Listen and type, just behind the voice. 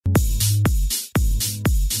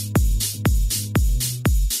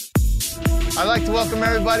I'd like to welcome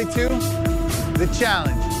everybody to The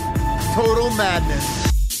Challenge, Total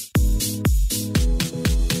Madness.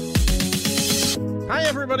 Hi,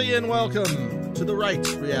 everybody, and welcome to the Right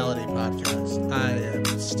Reality Podcast. I am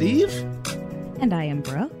Steve. And I am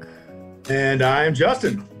Brooke. And I'm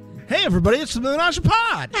Justin. Hey, everybody, it's the MENAGE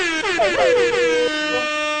Pod.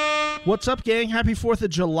 What's up, gang? Happy 4th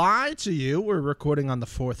of July to you. We're recording on the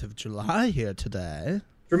 4th of July here today.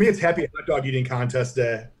 For me, it's Happy Hot Dog Eating Contest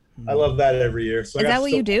Day. I love that every year. So Is that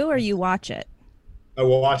what you do, or you watch it? I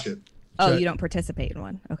will watch it. Oh, you don't participate in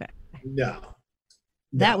one? Okay. No.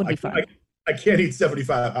 That would be fun. I can't eat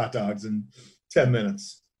 75 hot dogs in 10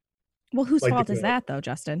 minutes. Well, whose fault is that, though,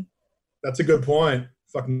 Justin? That's a good point.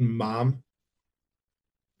 Fucking mom.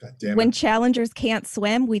 God damn it. When challengers can't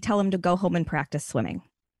swim, we tell them to go home and practice swimming.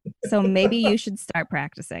 So maybe you should start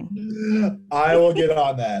practicing. I will get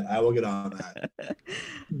on that.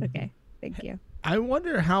 Okay, thank you. I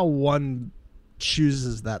wonder how one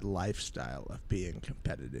chooses that lifestyle of being a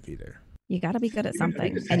competitive eater. You got to be good at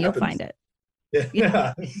something, and you'll find it.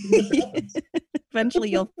 Yeah. Eventually,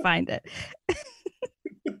 you'll find it.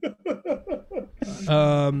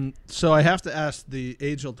 So I have to ask the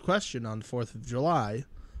age-old question on the 4th of July.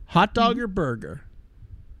 Hot dog or burger?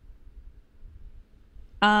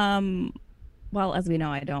 Well, as we know,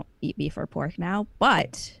 I don't eat beef or pork now,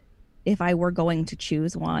 but if I were going to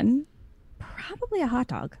choose one, probably a hot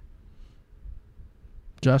dog.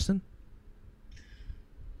 Justin?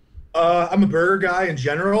 I'm a burger guy in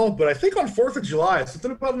general, but I think on 4th of July,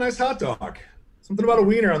 something about a nice hot dog. Something about a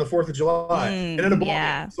wiener on the 4th of July. And in a ball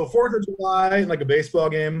game. So 4th of July, and like a baseball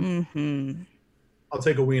game, I'll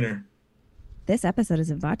take a wiener. This episode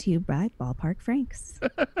is brought to you by Ballpark Franks.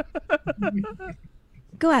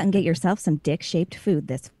 Go out and get yourself some dick-shaped food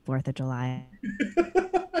this 4th of July.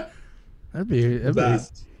 That'd be a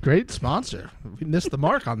great sponsor. We missed the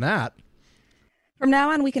mark on that. From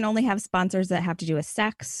now on, we can only have sponsors that have to do with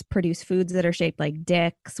sex, produce foods that are shaped like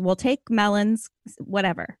dicks. We'll take melons,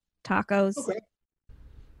 whatever. Tacos. Okay.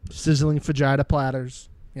 Sizzling vagina platters,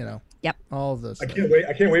 you know. Yep. All of those. I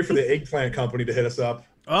can't wait for the eggplant company to hit us up.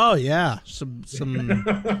 Oh yeah, some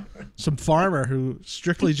farmer who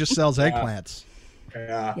strictly just sells eggplants.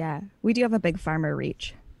 Yeah, we do have a big farmer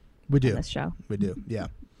reach. We do. On this show. We do. Yeah.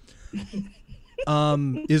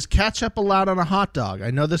 Is ketchup allowed on a hot dog? I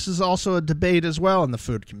know this is also a debate as well in the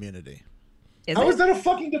food community. How is that a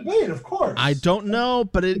fucking debate? Of course. I don't know,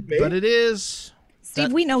 but it is.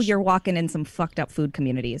 Steve, we know you're walking in some fucked up food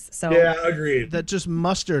communities. So yeah, agreed. That just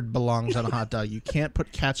mustard belongs on a hot dog. You can't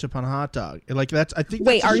put ketchup on a hot dog. Like that's. I think.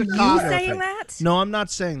 Wait, that's are you Chicago saying thing. that? No, I'm not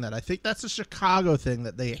saying that. I think that's a Chicago thing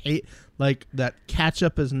that they hate. Like that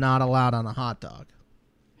ketchup is not allowed on a hot dog.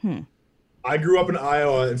 I grew up in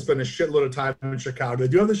Iowa and spent a shitload of time in Chicago. They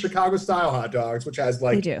do have the Chicago style hot dogs, which has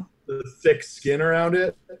like the thick skin around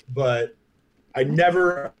it. But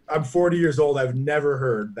I'm 40 years old. I've never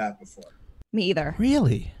heard that before. Me either.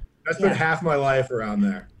 Really? I spent half my life around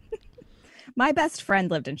there. My best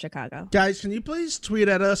friend lived in Chicago. Guys, can you please tweet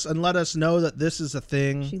at us and let us know that this is a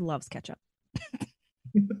thing? She loves ketchup.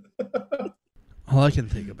 All I can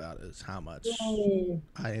think about is how much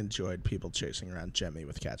I enjoyed people chasing around Jemmy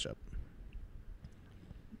with ketchup.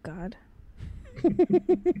 God.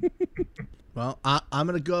 Well, I'm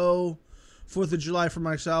gonna go 4th of July for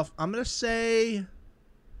myself. I'm gonna say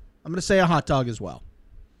a hot dog as well.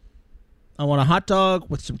 I want a hot dog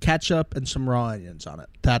with some ketchup and some raw onions on it.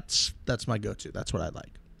 That's my go-to. That's what I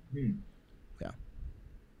like. Yeah.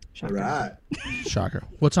 Shocker. All right. Shocker.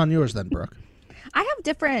 What's on yours then, Brooke? I have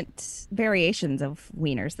different variations of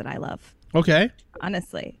wieners that I love. Okay.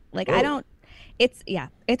 Honestly, like I don't. It's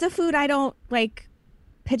a food I don't like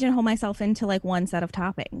pigeonhole myself into like one set of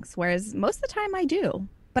toppings. Whereas most of the time I do.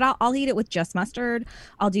 But I'll eat it with just mustard.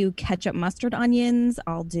 I'll do ketchup, mustard, onions.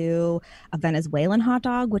 I'll do a Venezuelan hot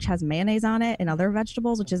dog, which has mayonnaise on it and other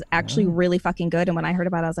vegetables, which is actually really fucking good. And when I heard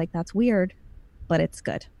about it, I was like, that's weird, but it's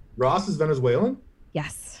good. Ross is Venezuelan?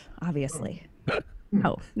 Yes, obviously.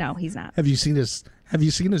 Oh, no, he's not. Have you seen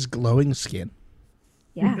his glowing skin?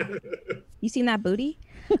 Yeah. You seen that booty?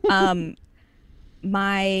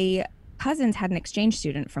 My cousins had an exchange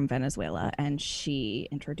student from Venezuela, and she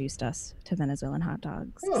introduced us to Venezuelan hot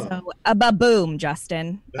dogs. Oh. So a ba-boom,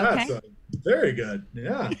 Justin. That's okay? very good.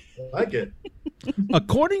 Yeah, I like it.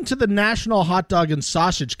 According to the National Hot Dog and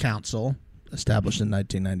Sausage Council, established in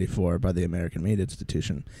 1994 by the American Meat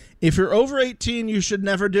Institution, if you're over 18, you should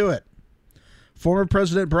never do it. Former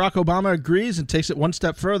President Barack Obama agrees and takes it one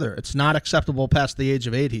step further. It's not acceptable past the age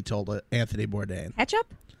of 8, he told Anthony Bourdain.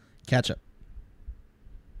 Ketchup.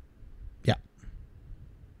 Yeah.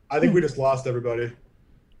 I think we just lost everybody.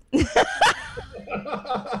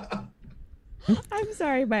 I'm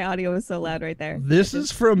sorry, my audio was so loud right there. This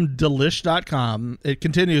is from Delish.com. It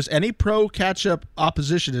continues, any pro-ketchup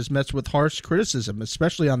opposition is met with harsh criticism,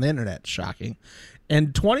 especially on the internet. Shocking.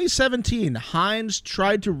 In 2017, Heinz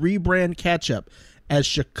tried to rebrand ketchup as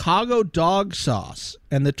Chicago dog sauce,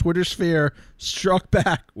 and the Twitter sphere struck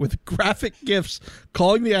back with graphic GIFs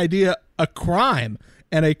calling the idea a crime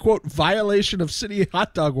and a, quote, violation of city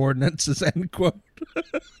hot dog ordinances, end quote.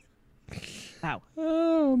 Wow.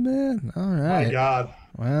 Oh, man. All right. My God.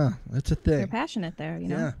 Wow. That's a thing. They're passionate there, you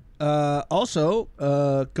know? Yeah. Also,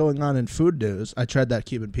 going on in food news, I tried that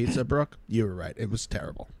Cuban pizza, Brooke. You were right. It was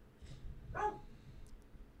terrible.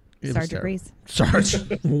 Star degrees. Sarge,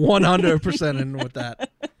 100% in with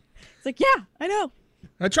that. It's like, yeah, I know.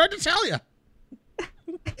 I tried to tell you.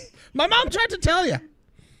 My mom tried to tell you.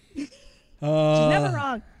 She's never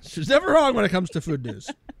wrong. She's never wrong when it comes to food news.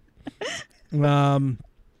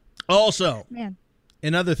 Also, Man.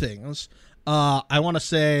 in other things, I want to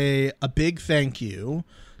say a big thank you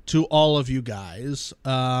to all of you guys.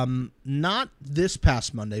 Not this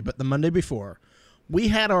past Monday, but the Monday before. We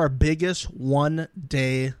had our biggest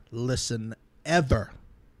one-day listen ever.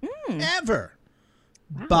 Ever.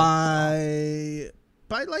 Wow. By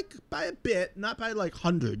a bit, not by like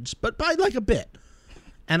hundreds, but by like a bit.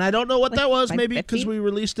 And I don't know what that was, maybe because we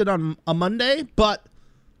released it on a Monday, but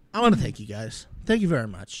I want to thank you guys. Thank you very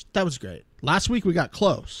much. That was great. Last week we got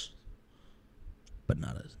close, but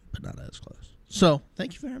not as close. So,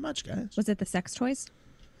 thank you very much, guys. Was it the sex toys?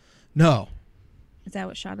 No. Is that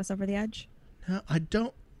what shot us over the edge? No, I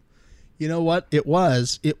don't. You know what? It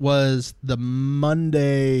was the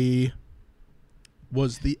Monday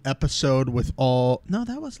was the episode with all. No,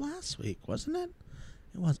 that was last week, wasn't it?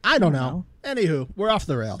 It was. I don't know. Anywho, we're off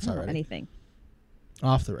the rails already. Anything.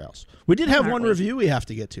 Off the rails. We did have Aren't one we? review we have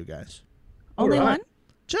to get to, guys. Only All right. one?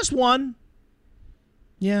 Just one.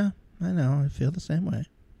 Yeah, I know. I feel the same way.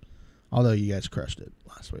 Although you guys crushed it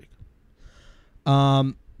last week.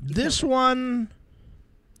 This one,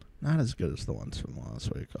 not as good as the ones from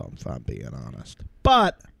last week, if I'm being honest.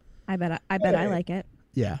 But I bet I like it.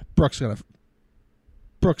 yeah, Brooke's gonna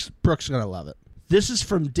love it. This is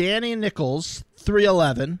from Danny Nichols,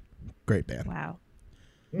 311. Great band. Wow.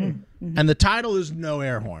 And the title is No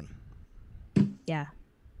Air Horn. Yeah.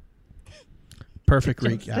 Perfect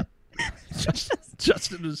recap.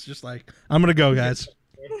 Justin was just like, I'm going to go, guys.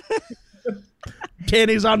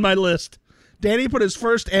 Danny's on my list. Danny put his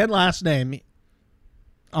first and last name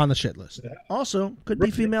on the shit list. Also, could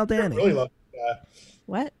be female Danny. Really love this guy.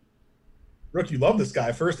 What? Brooke, you love this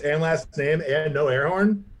guy. First and last name and no air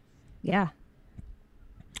horn. Yeah.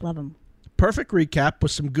 Love him. Perfect recap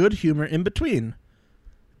with some good humor in between.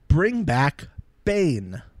 Bring back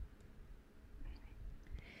Bane.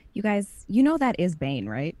 You guys, you know that is Bane,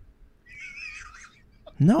 right?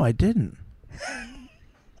 No, I didn't.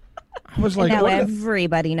 I was like, now what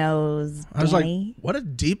everybody knows I was Danny. like, what a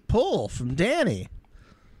deep pull from Danny.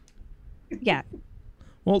 Yeah.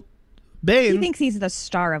 Well, Bane, He thinks he's the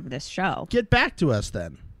star of this show. get back to us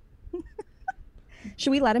then.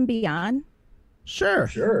 Should we let him be on? Sure.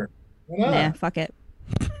 Sure. Why not? Nah, fuck it.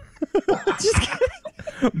 Just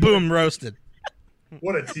kidding. Boom, roasted.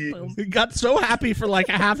 What a tease. He got so happy for like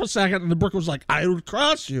a half a second, and the Brooke was like, I would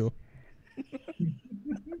cross you.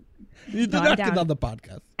 You did No, I'm not get down. on the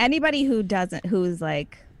podcast. Anybody who's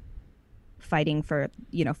like fighting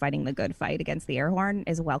the good fight against the air horn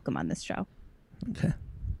is welcome on this show. Okay.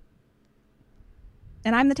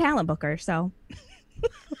 And I'm the talent booker, so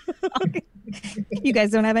you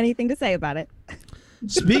guys don't have anything to say about it.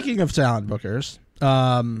 Speaking of talent bookers,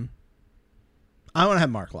 I want to have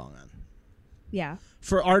Mark Long on. Yeah.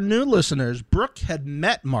 For our new listeners, Brooke had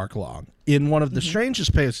met Mark Long in one of the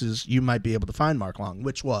strangest places you might be able to find Mark Long,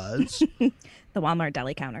 which was The Walmart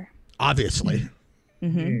deli counter. obviously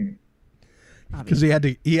Mm-hmm. because he had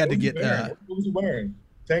to get. What was he wearing?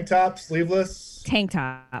 Tank top, sleeveless. Tank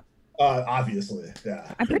top. Obviously,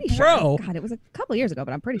 yeah. I'm pretty sure. Bro. God, it was a couple years ago,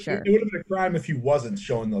 but I'm pretty sure. It would have been a crime if he wasn't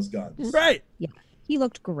showing those guns. Right. Yeah. He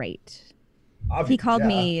looked great. Obviously, He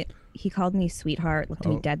called yeah. me sweetheart, looked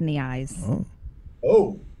me dead in the eyes.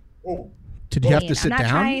 Oh. Did you have to I'm sit not down?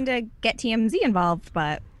 trying to get TMZ involved,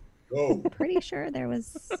 but Oh. pretty sure there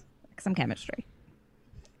was some chemistry.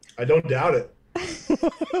 I don't doubt it.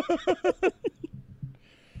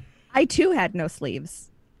 I too had no sleeves.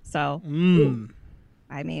 So, Mm.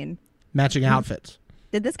 I mean, Matching outfits.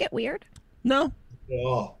 did this get weird? No.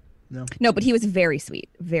 Oh. No, but he was very sweet.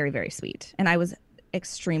 Very, very sweet. And I was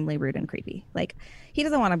extremely rude and creepy. Like, he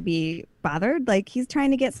doesn't want to be bothered. Like, he's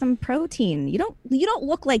trying to get some protein. You don't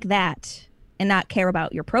look like that and not care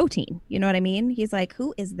about your protein. You know what I mean? He's like,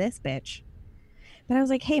 who is this bitch? But I was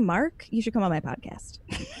like, hey, Mark, you should come on my podcast.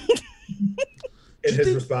 In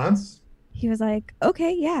his response? He was like,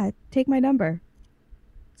 okay, yeah, take my number.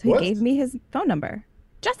 So he gave me his phone number.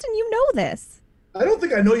 Justin, you know this. I don't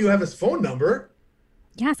think I know you have his phone number.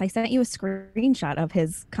 Yes, I sent you a screenshot of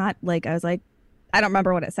his I was like, I don't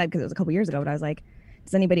remember what it said because it was a couple years ago, but I was like,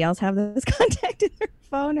 does anybody else have this contact in their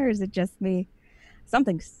phone, or is it just me?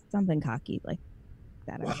 Something cocky like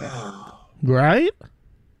that, I'm sure. Right?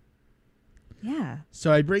 Yeah.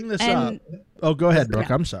 So I bring this up. Oh, go ahead, Brooke.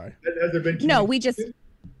 Yeah. I'm sorry. Has there been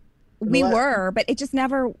we were, but it just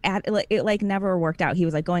never never worked out. He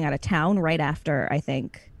was like going out of town right after, I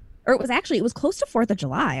think, or it was close to 4th of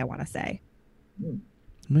July, I want to say.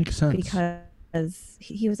 Makes sense. Because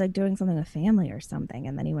he was like doing something with family or something,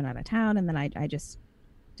 and then he went out of town, and then I just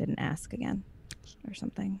didn't ask again or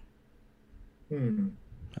something.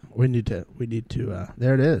 We need to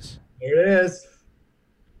there it is. There it is.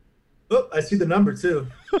 Oh, I see the number too.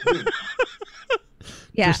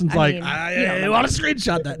 Yeah, Justin's I want to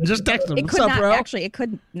screenshot that and just text him. What's up, bro? Actually, it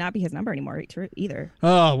could not be his number anymore either.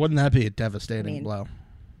 Oh, wouldn't that be a devastating blow?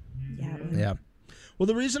 Yeah. Well,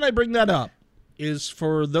 the reason I bring that up is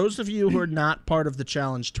for those of you who are not part of the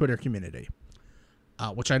Challenge Twitter community,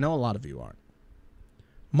 which I know a lot of you aren't.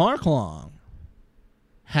 Mark Long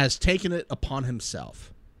has taken it upon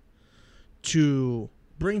himself to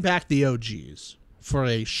bring back the OGs for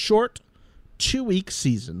a short 2-week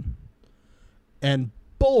season, and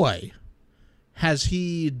boy, has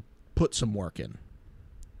he put some work in.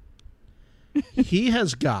 He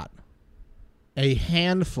has got a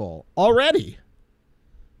handful already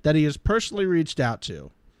that he has personally reached out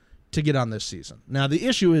to get on this season. Now, the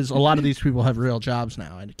issue is a lot of these people have real jobs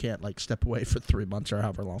now and can't step away for 3 months or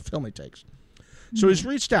however long filming takes. So he's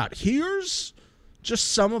reached out. Here's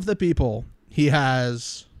just some of the people he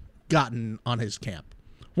has gotten on his camp.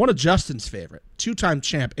 One of Justin's favorite, 2-time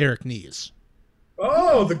champ Eric Nees.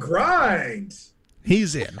 Oh, the grind.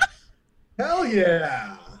 He's in. Hell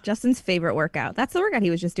yeah. Justin's favorite workout. That's the workout he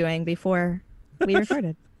was just doing before we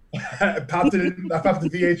recorded. I popped the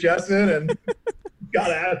VHS in and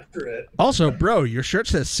got after it. Also, bro, your shirt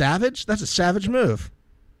says Savage? That's a savage move.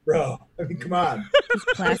 Bro, I mean, come on. It's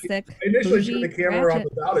plastic. I initially turned the camera on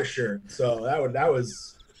without a shirt, so I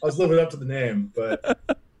was living up to the name, but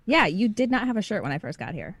yeah, you did not have a shirt when I first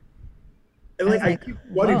got here. And I keep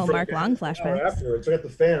sweating for Mark Long flashbacks. Afterwards, I got the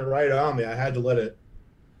fan right on me. I had to let it,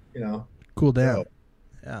 cool down.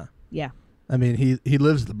 Yeah. Yeah. I mean, he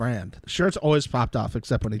lives the brand. The shirt's always popped off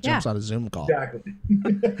except when he jumps on a Zoom call. Exactly.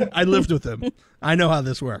 I lived with him. I know how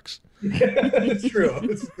this works. It's true.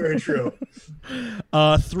 It's very true.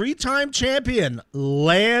 3-time champion,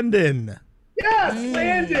 Landon. Yes,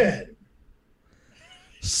 Landon.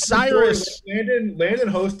 Cyrus. Landon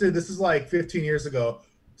hosted, this is like 15 years ago.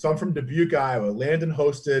 So I'm from Dubuque, Iowa. Landon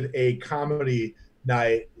hosted a comedy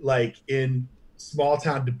night in small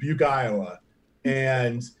town Dubuque, Iowa.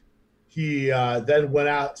 And he then went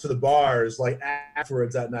out to the bars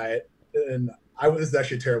afterwards that night. And this is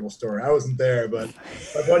actually a terrible story. I wasn't there, but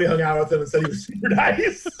my buddy hung out with him and said he was super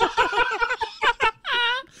nice. I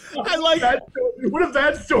like that. What a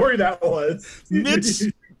bad story that was.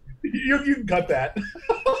 You can cut that.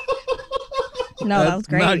 No, that was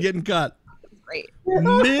great. Not getting cut. Great.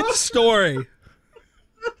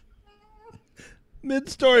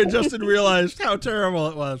 Mid-story, Justin realized how terrible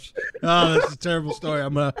it was. Oh, that's a terrible story.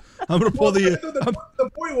 I'm gonna pull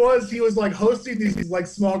the point was he was hosting these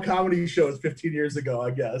small comedy shows 15 years ago,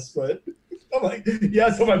 I guess. But I'm like,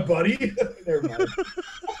 yeah, so my buddy. Never mind.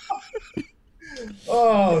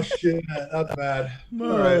 Oh shit, that's bad.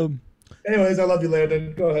 All right. Anyways, I love you,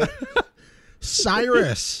 Landon. Go ahead.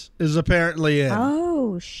 Cyrus is apparently in.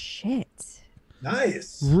 Oh shit.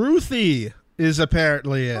 Nice. Ruthie is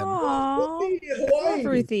apparently in. Aww.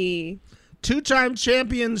 Ruthie. 2-time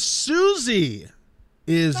champion Susie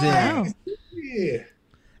is in. Yeah.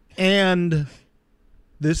 And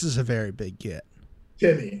this is a very big get.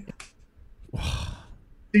 Timmy.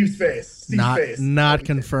 Steve's face. Not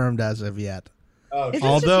confirmed as of yet. Oh, is this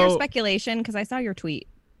just your speculation? Because I saw your tweet.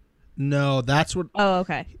 No, that's what. Oh,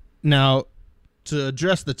 okay. Now, to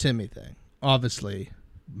address the Timmy thing, obviously,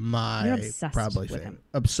 You're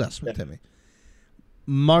obsessed with Timmy.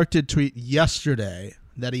 Mark did tweet yesterday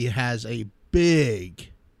that he has a big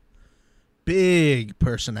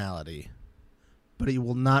personality, but he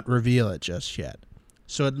will not reveal it just yet.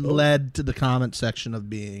 So it led to the comment section of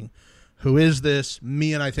being, who is this?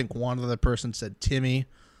 Me and I think one other person said Timmy.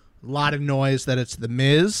 A lot of noise that it's The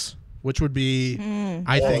Miz, which would be,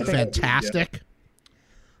 I think, fantastic.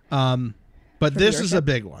 But this is a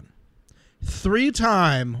big one.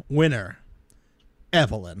 3-time winner,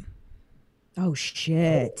 Evelyn. Oh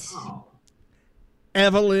shit. Oh, wow.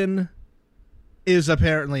 Evelyn is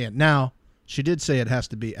apparently in. Now, she did say it has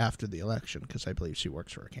to be after the election because I believe she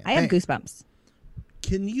works for a campaign. I have goosebumps.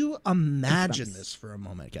 Can you imagine this for a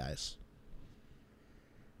moment, guys?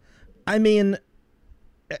 I mean,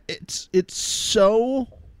 it's so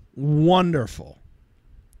wonderful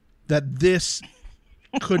that this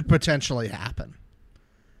could potentially happen.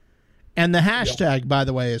 And the hashtag, by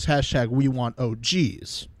the way, is hashtag we want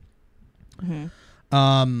OGs.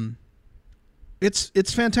 Mm-hmm.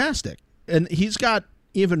 It's fantastic. And he's got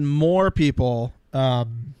even more people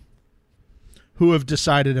who have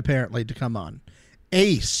decided apparently to come on.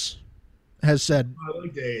 Ace has said I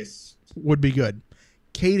like Ace. Would be good.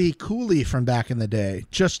 Katie Cooley from back in the day,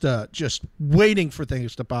 just waiting for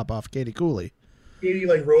things to pop off. Katie Cooley. Katie,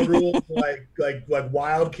 like road rules, like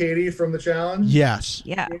wild Katie from the challenge. Yes.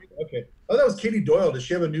 Yeah. Okay. Oh, that was Katie Doyle. Does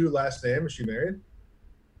she have a new last name? Is she married?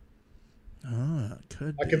 I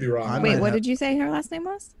could be wrong. Wait, what did you say her last name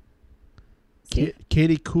was?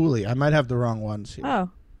 Katie Cooley. I might have the wrong ones here. Oh.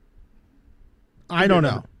 I don't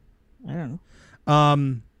know. I don't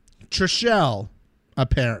know. Trishelle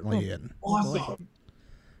apparently in. Awesome.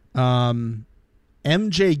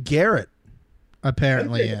 MJ Garrett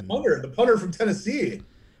apparently in. The punter from Tennessee.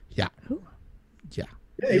 Yeah. Who? Yeah.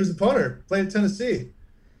 Yeah, he was a punter. Played in Tennessee.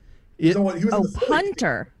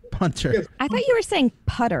 Punter. Punter. Yeah, I thought you were saying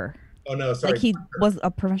putter. Oh no, sorry. Like he was a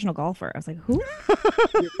professional golfer. I was like, who?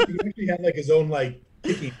 He actually had like his own like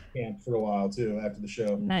kicking camp for a while too after the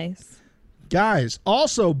show. Nice. Guys,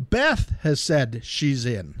 also Beth has said she's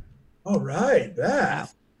in. All right,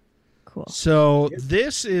 Beth. Cool. So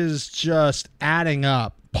this is just adding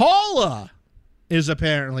up. Paula is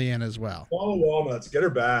apparently in as well. Paula Walnuts, get her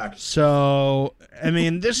back. So, I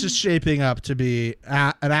mean, this is shaping up to be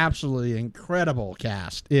an absolutely incredible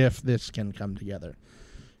cast if this can come together.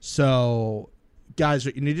 So, guys,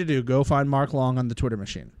 what you need to do, go find Mark Long on the Twitter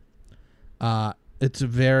machine. It's a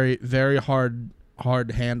very, very hard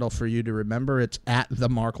handle for you to remember. It's at the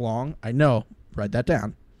Mark Long. I know. Write that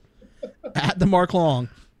down. At the Mark Long.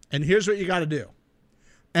 And here's what you got to do.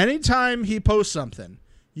 Anytime he posts something,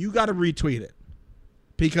 you got to retweet it.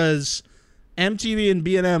 Because MTV and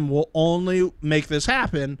B&M will only make this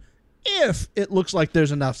happen if it looks like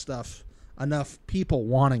there's enough people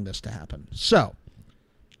wanting this to happen. So,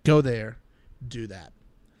 go there, do that.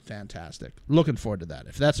 Fantastic. Looking forward to that,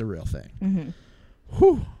 if that's a real thing. Mm-hmm.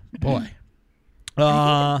 Whew, boy.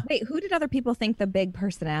 Wait, who did other people think the big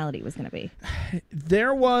personality was going to be? I'm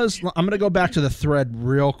going to go back to the thread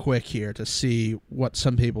real quick here to see what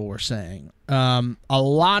some people were saying. A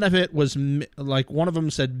lot of it was like one of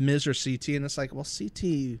them said Miz or CT, and it's like, well,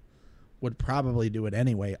 CT would probably do it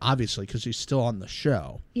anyway, obviously, because he's still on the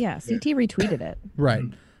show. Yeah, CT retweeted it. Right.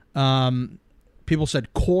 People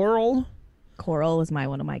said Coral. Coral was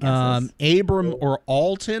one of my guesses. Abram or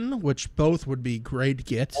Alton, which both would be great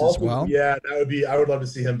gets as well. Yeah, that would be. I would love to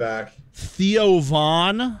see him back. Theo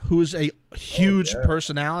Vaughn, who's a huge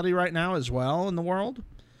personality right now as well in the world.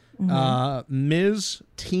 Mm-hmm. Ms.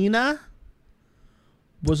 Tina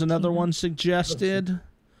was another one suggested.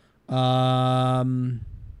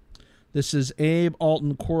 This is Abe,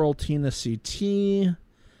 Alton, Coral, Tina, CT.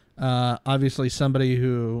 Obviously somebody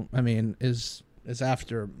who, I mean, is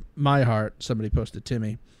after my heart. Somebody posted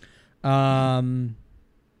Timmy. I'm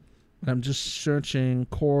just searching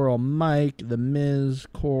Coral, Mike, The Miz,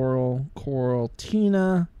 Coral,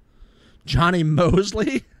 Tina, Johnny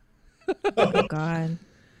Mosley. Oh, God.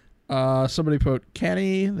 Somebody put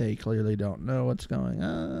Kenny. They clearly don't know what's going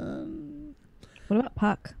on. What about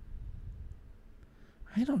Puck?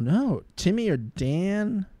 I don't know. Timmy or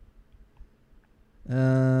Dan?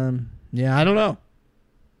 Yeah, I don't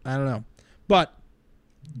know. But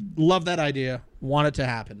love that idea. Want it to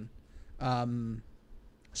happen.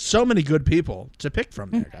 So many good people to pick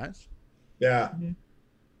from there, guys. Yeah.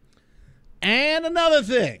 And another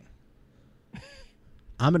thing.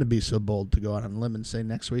 I'm going to be so bold to go out on a limb and say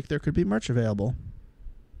next week there could be merch available.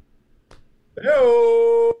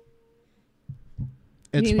 Hello.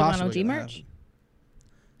 It's possible. OG merch?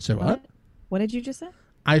 So what? What did you just say?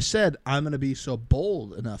 I said I'm going to be so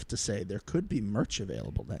bold enough to say there could be merch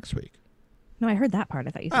available next week. No, I heard that part.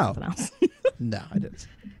 I thought you said something else. No, I didn't.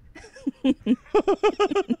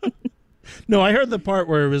 No, I heard the part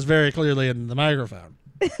where it was very clearly in the microphone.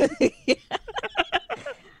 Yeah.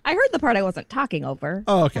 I heard the part I wasn't talking over.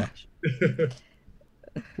 Oh, okay.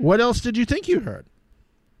 What else did you think you heard?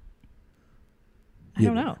 I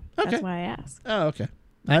don't know. Okay. That's why I asked. Oh, okay.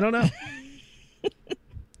 I don't know.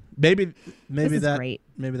 maybe this is that great.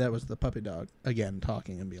 Maybe that was the puppy dog again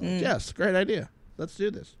talking and being like, "Yes, great idea. Let's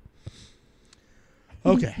do this."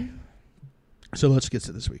 Okay. So let's get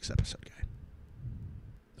to this week's episode, guy.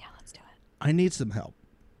 Yeah, let's do it. I need some help.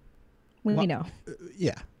 We know.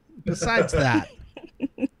 Yeah. Besides that,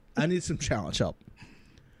 I need some challenge help.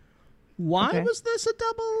 Why was this a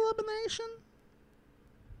double elimination?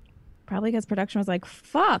 Probably because production was like,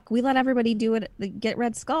 fuck, we let everybody do it, get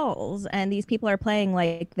red skulls. And these people are playing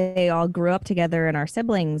like they all grew up together and are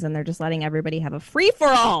siblings, and they're just letting everybody have a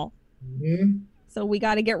free-for-all. Mm-hmm. So we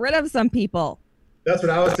got to get rid of some people. That's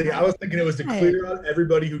what I was thinking. I was thinking it was to clear out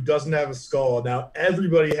everybody who doesn't have a skull. Now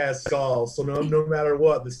everybody has skulls. So no matter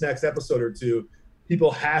what, this next episode or two,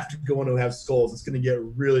 people have to go in and have skulls. It's going to get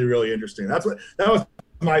really, really interesting. That was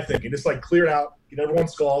my thinking. Just like clear it out, get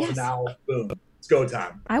everyone's skulls, and now, boom, it's go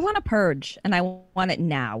time. I want a purge, and I want it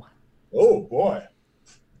now. Oh, boy.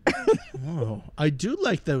 Oh, I do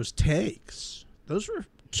like those takes. Those were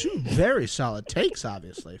two very solid takes,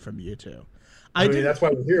 obviously, from you two. I mean, that's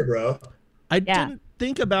why we're here, bro. I didn't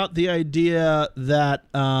think about the idea that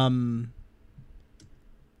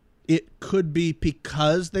it could be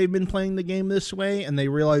because they've been playing the game this way and they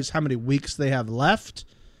realize how many weeks they have left,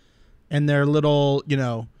 and their little,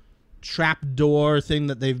 trap door thing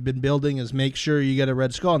that they've been building is make sure you get a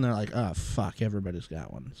red skull, and they're like, oh, fuck, everybody's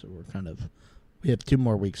got one. So we have 2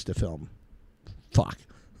 more weeks to film. Fuck.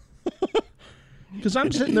 Because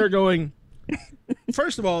I'm sitting there going,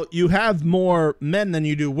 first of all, you have more men than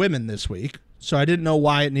you do women this week, so I didn't know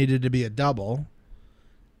why it needed to be a double.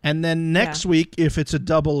 And then next week, if it's a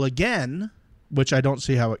double again, which I don't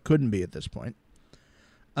see how it couldn't be at this point,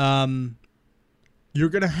 you're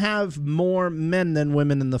going to have more men than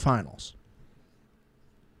women in the finals.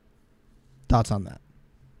 Thoughts on that?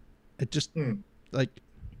 It just, I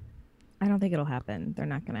don't think it'll happen. They're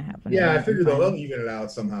not going to happen. Yeah, I figured they'll even it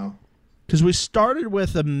out somehow. Because we started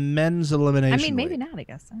with a men's elimination. I mean, maybe not, I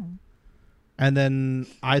guess. And then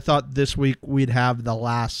I thought this week we'd have the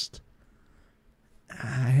last.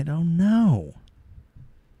 I don't know.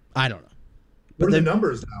 What are the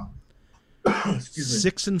numbers now? Excuse me.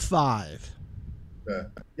 6 and 5.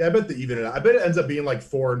 Yeah, I bet they even it out. I bet it ends up being like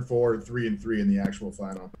 4 and 4, 3 and 3 in the actual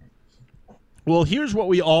final. Well, here's what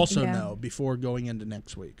we also know before going into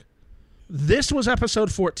next week. This was episode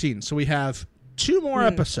 14, so we have 2 more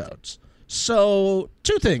episodes. So,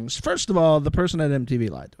 2 things. First of all, the person at MTV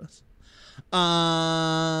lied to us.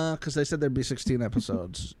 Because they said there'd be 16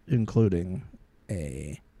 episodes, including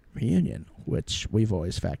a reunion, which we've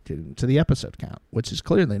always factored into the episode count, which is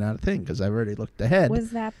clearly not a thing because I've already looked ahead.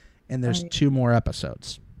 Was that? And there's 2 more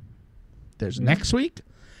episodes. There's next week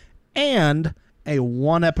and a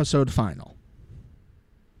 1-episode final.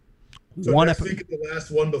 So next week is the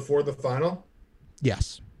last one before the final?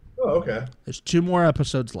 Yes. Oh, okay. There's 2 more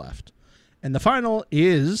episodes left. And the final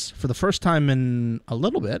is, for the first time in a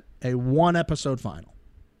little bit, a 1-episode final.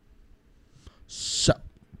 So.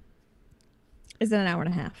 Is it an hour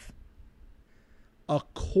and a half?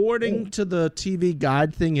 According to the TV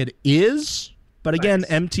guide thing, it is. But again,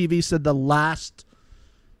 MTV said the last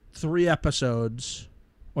 3 episodes,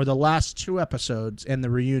 or the last 2 episodes, and the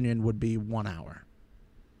reunion would be 1 hour.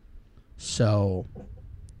 So,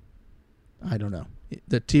 I don't know.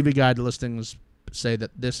 The TV guide listings say that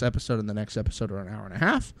this episode and the next episode are an hour and a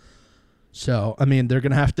half. So, I mean, they're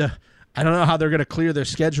going to have to... I don't know how they're going to clear their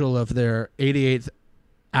schedule of their 88th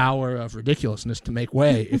hour of ridiculousness to make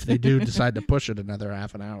way if they do decide to push it another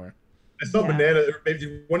half an hour. I saw Banana...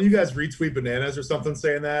 Maybe one of you guys retweet Bananas or something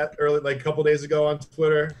saying that early, like a couple days ago on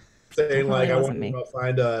Twitter, saying like, I want to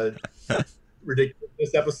find a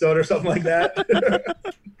ridiculous episode or something like that.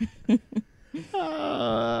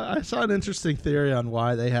 I saw an interesting theory on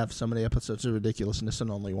why they have so many episodes of ridiculousness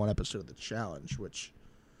and only 1 episode of the challenge, which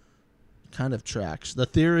kind of tracks. The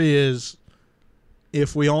theory is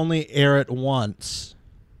if we only air it once,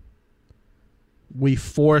 we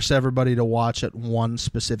force everybody to watch at one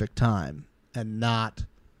specific time and not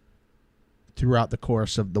throughout the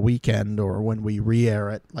course of the weekend or when we re-air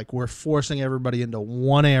it. Like, we're forcing everybody into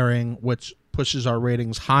one airing, which pushes our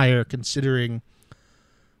ratings higher considering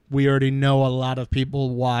we already know a lot of people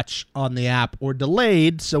watch on the app or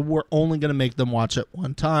delayed, so we're only going to make them watch at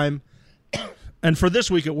one time. And for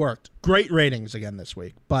this week, it worked. Great ratings again this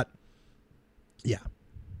week. But, yeah.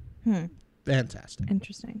 Fantastic.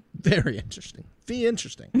 Interesting. Very interesting.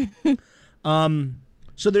 Interesting.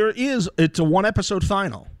 So it's a 1-episode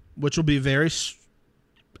final, which will be very,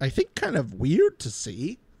 I think, kind of weird to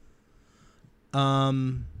see.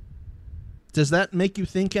 Does that make you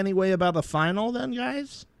think anyway about the final then,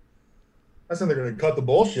 guys? I think they're going to cut the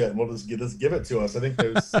bullshit and we'll just give it to us. I think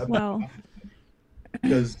there's...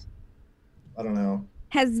 Because, I don't know.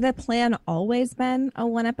 Has the plan always been a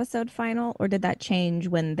 1-episode final, or did that change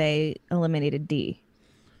when they eliminated D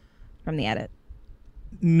from the edit?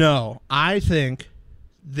 No, I think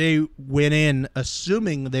they went in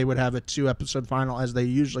assuming they would have a 2-episode final as they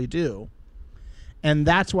usually do. And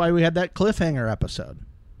that's why we had that cliffhanger episode.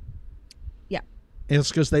 Yeah. It's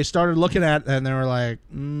because they started looking at it and they were like,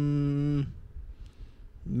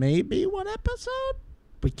 maybe 1 episode?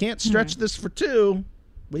 We can't stretch this for 2.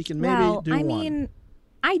 We can maybe do 1. I mean,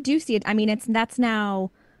 I do see it. I mean, that's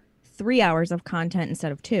now 3 hours of content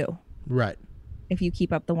instead of 2. Right. If you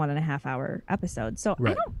keep up the 1.5 hour episode. So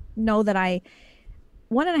right. I don't know that a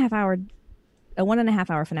 1.5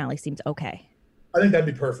 hour finale seems okay. I think that'd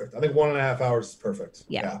be perfect. I think 1.5 hours is perfect.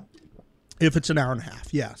 Yeah. If it's an hour and a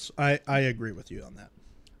half, yes, I agree with you on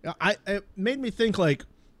that. It made me think, like,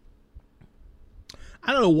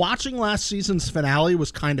 I don't know, watching last season's finale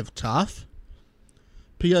was kind of tough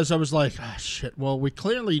because I was like, shit, well, we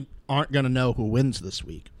clearly aren't going to know who wins this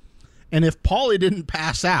week. And if Paulie didn't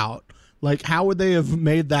pass out, like, how would they have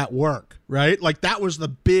made that work, right? Like, that was the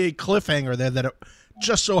big cliffhanger there that it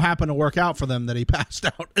just so happened to work out for them that he passed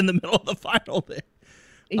out in the middle of the final there.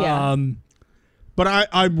 Yeah. But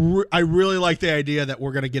I really like the idea that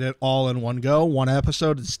we're going to get it all in one go. 1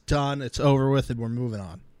 episode, it's done, it's over with, and we're moving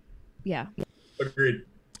on. Yeah. Agreed.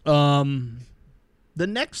 The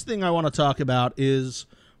next thing I want to talk about is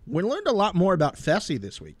we learned a lot more about Fessy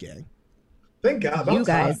this week, gang. Thank God. You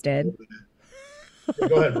guys did.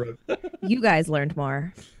 Go ahead, Brooke. You guys learned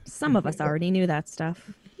more. Some of us already knew that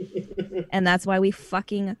stuff. And that's why we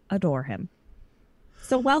fucking adore him.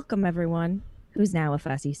 So welcome, everyone who's now a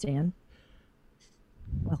Fessy stan.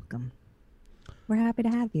 Welcome. We're happy to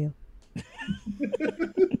have you.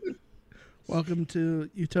 Welcome to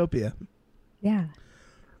Utopia. Yeah.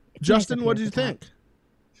 It's Justin, nice what did you think?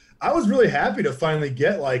 I was really happy to finally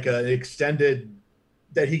get like an extended,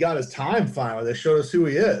 that he got his time finally. They showed us who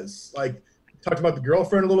he is. Like, talked about the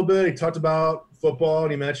girlfriend a little bit. He talked about football,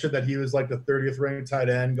 and he mentioned that he was like the 30th ranked tight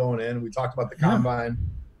end going in. We talked about the combine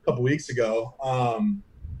a couple weeks ago.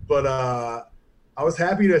 But I was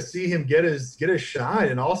happy to see him get his shine.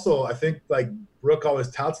 And also, I think like Brooke always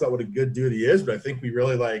touts about what a good dude he is, but I think we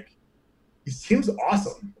really like, he seems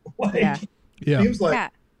awesome. Like, he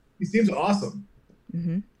seems awesome.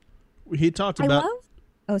 Mm-hmm. He talked about.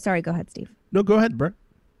 Oh, sorry. Go ahead, Steve. No, go ahead, Brooke.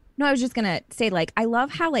 No, I was just gonna say, like, I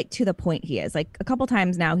love how, like, to the point he is. Like, a couple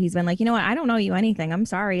times now, he's been like, you know what? I don't know you anything. I'm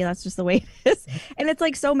sorry. That's just the way it is. And it's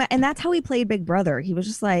like so. And that's how he played Big Brother. He was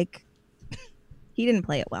just like, he didn't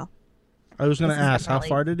play it well. I was gonna ask, how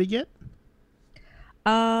far did he get?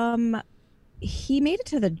 He made it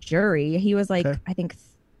to the jury. He was like, I think,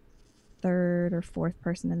 3rd or 4th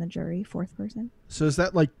person in the jury. 4th person. So is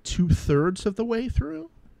that like 2/3 of the way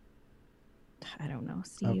through? I don't know,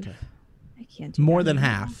 Steve. Okay. I can't do more than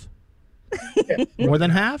half. More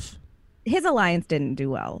than half? His alliance didn't do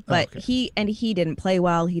well, but he didn't play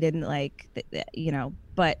well. He didn't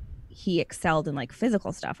but he excelled in like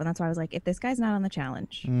physical stuff. And that's why I was like, if this guy's not on the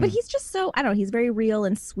challenge, but he's just so, I don't know. He's very real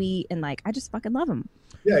and sweet. And like, I just fucking love him.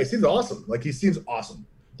 Yeah. He seems awesome. Like, he seems awesome.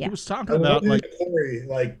 Yeah. He was talking about like Corey,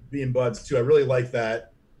 like being buds too. I really like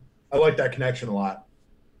that. I like that connection a lot.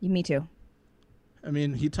 Me too. I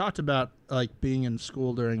mean, he talked about like being in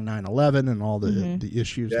school during 9/11 and all the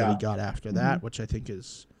issues that he got after that, which I think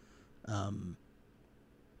is,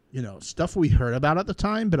 stuff we heard about at the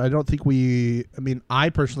time, but I don't think I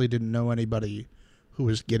personally didn't know anybody who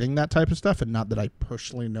was getting that type of stuff, and not that I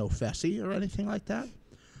personally know Fessy or anything like that.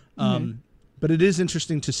 But it is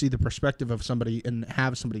interesting to see the perspective of somebody and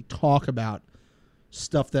have somebody talk about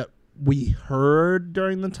stuff that we heard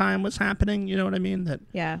during the time was happening. You know what I mean?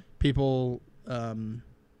 That people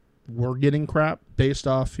were getting crap based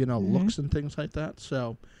off, looks and things like that.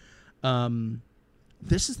 So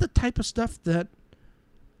this is the type of stuff that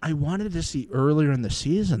I wanted to see earlier in the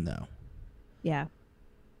season, though. Yeah.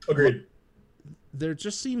 Agreed. There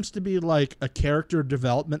just seems to be like a character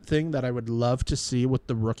development thing that I would love to see with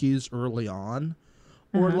the rookies early on.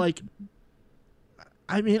 Or like,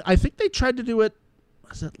 I mean, I think they tried to do it,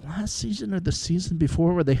 was it last season or the season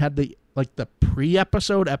before, where they had the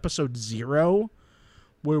pre-episode, episode 0,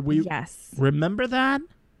 where we remember that?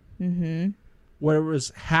 Mm-hmm. Where it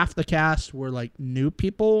was half the cast were like new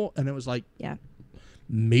people, and it was like,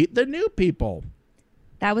 meet the new people.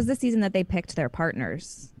 That was the season that they picked their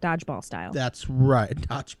partners, dodgeball style. That's right,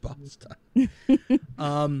 dodgeball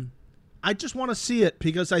style. I just want to see it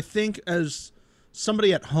because I think as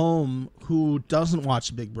somebody at home who doesn't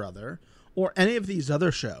watch Big Brother or any of these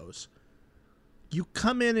other shows, you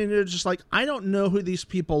come in and you're just like, I don't know who these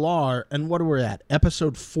people are. And what are we at?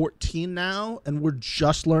 Episode 14 now, and we're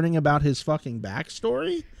just learning about his fucking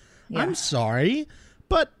backstory? Yeah. I'm sorry,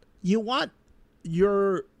 but you want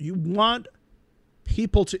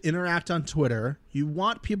people to interact on Twitter. You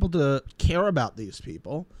want people to care about these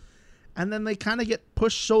people. And then they kind of get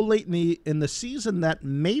pushed so late in the season that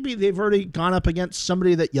maybe they've already gone up against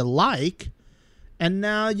somebody that you like. And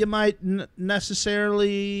now you might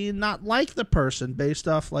necessarily not like the person based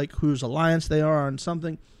off like whose alliance they are on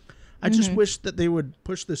something. I just wish that they would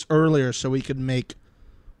push this earlier so we could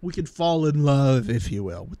fall in love, if you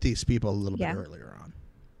will, with these people a little bit earlier on.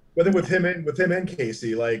 But then with him and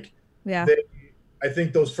Casey, like, I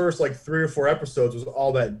think those first like 3 or 4 episodes was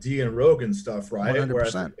all that D and Rogan stuff, right? 100%. Where I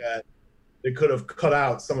think that they could have cut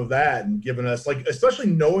out some of that and given us, like, especially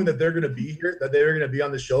knowing that they're going to be here, that they're going to be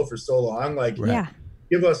on the show for so long, like,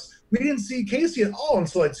 give us. We didn't see Casey at all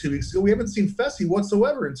until like 2 weeks ago. We haven't seen Fessy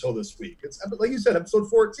whatsoever until this week. It's like you said, episode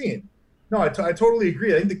 14. No, I totally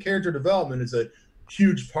agree. I think the character development is a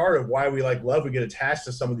huge part of why we love. We get attached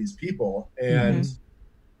to some of these people, and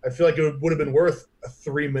I feel like it would have been worth a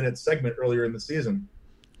 3-minute segment earlier in the season.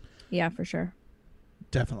 Yeah, for sure.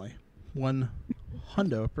 Definitely,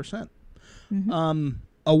 100%.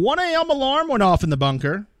 A 1 a.m. alarm went off in the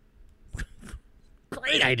bunker.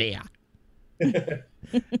 Great idea.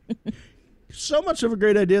 So much of a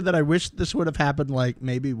great idea that I wish this would have happened like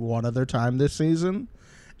maybe one other time this season.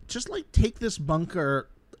 Just like take this bunker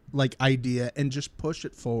like idea and just push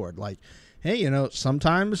it forward. Like, hey,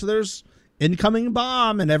 sometimes there's incoming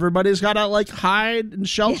bomb and everybody's got to like hide and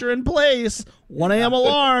shelter in place. 1 a.m.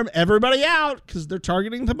 alarm, everybody out because they're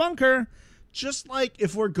targeting the bunker. Just like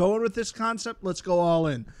if we're going with this concept, let's go all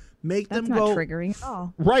in. Make That's them not go triggering at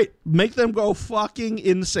all. Right. Make them go fucking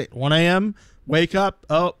insane. 1 a.m. Wake up.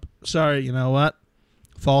 Oh, sorry. You know what?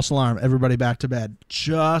 False alarm. Everybody back to bed.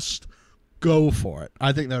 Just go for it.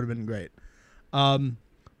 I think that would have been great. But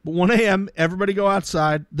 1 a.m. Everybody go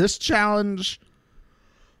outside. This challenge.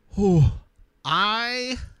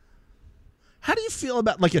 How do you feel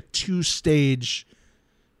about like a 2-stage,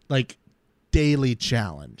 like daily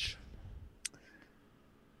challenge?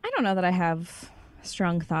 I don't know that I have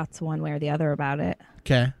strong thoughts one way or the other about it.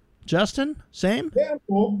 Okay. Justin, same? Yeah,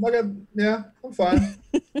 cool. I'm fine.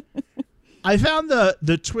 I found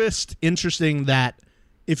the twist interesting that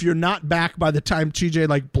if you're not back by the time TJ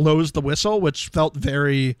like blows the whistle, which felt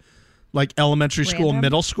very like elementary school,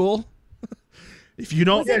 middle school. If you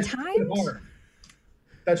don't,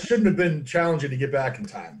 that shouldn't have been challenging to get back in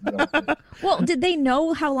time. I don't think. Well, did they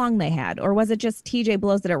know how long they had, or was it just TJ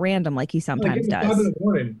blows it at random like he sometimes does?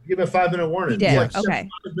 Give him a 5-minute warning. He did. Like okay.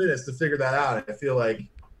 5 minutes to figure that out. I feel like.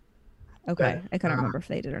 Okay, I couldn't remember if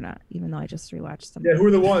they did or not, even though I just rewatched some. Yeah, who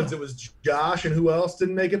were the ones? It was Josh, and who else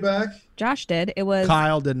didn't make it back? Josh did. It was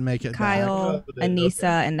Kyle didn't make it. Kyle, back. Anissa,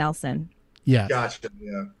 and Nelson. Yeah. Gotcha.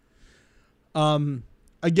 Yeah.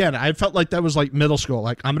 Again, I felt like that was like middle school.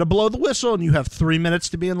 Like, I'm going to blow the whistle and you have 3 minutes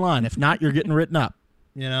to be in line. If not, you're getting written up,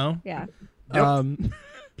 Yeah.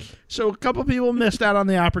 So a couple people missed out on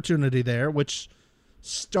the opportunity there, which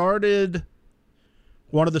started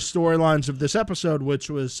one of the storylines of this episode, which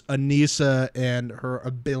was Anissa and her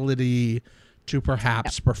ability to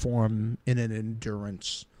perhaps perform in an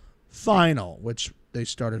endurance final, which they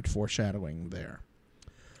started foreshadowing there.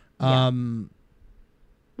 Well,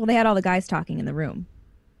 they had all the guys talking in the room.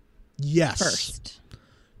 Yes. First.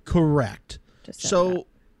 Correct. So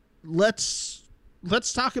let's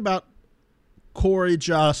talk about Corey,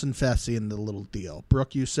 Joss, and Fessy and the little deal.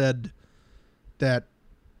 Brooke, you said that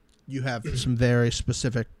you have some very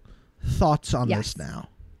specific thoughts on this now.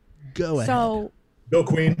 Go ahead. So, go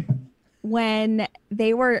Queen. When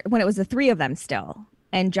it was the 3 of them still,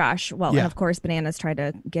 and Josh, and of course Bananas tried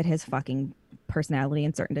to get his fucking personality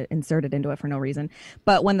inserted into it for no reason.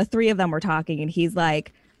 But when the 3 of them were talking and he's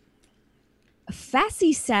like,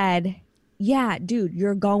 Fessy said, yeah, dude,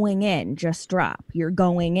 you're going in. Just drop. You're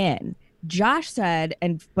going in. Josh said,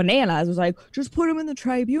 and Bananas was like, just put him in the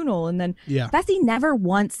tribunal. And then Fessy never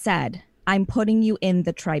once said, I'm putting you in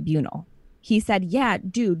the tribunal. He said, yeah,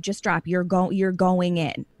 dude, just drop. You're going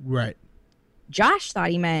in. Right. Josh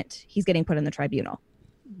thought he meant he's getting put in the tribunal.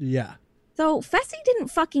 Yeah. So Fessy didn't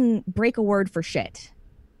fucking break a word for shit.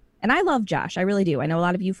 And I love Josh. I really do. I know a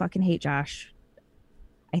lot of you fucking hate Josh.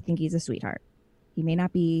 I think he's a sweetheart. He may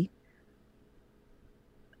not be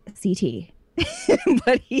CT,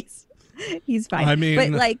 but he's fine. I mean, but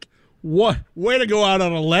like, what way to go out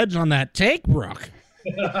on a ledge on that take, Brooke?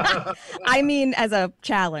 I mean, as a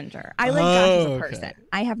challenger, I like Josh as a person.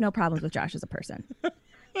 I have no problems with Josh as a person.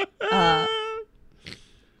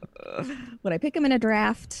 Would I pick him in a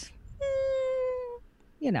draft?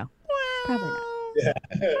 Probably not. Yeah.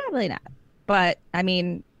 Probably not. But I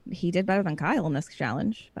mean, he did better than Kyle in this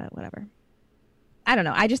challenge. But whatever. I don't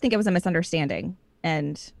know. I just think it was a misunderstanding,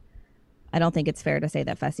 and I don't think it's fair to say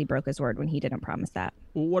that Fessy broke his word when he didn't promise that.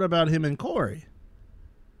 Well, what about him and Corey?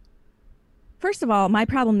 First of all, my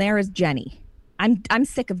problem there is Jenny. I'm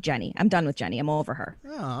sick of Jenny. I'm done with Jenny. I'm over her.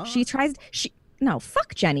 Aww. No,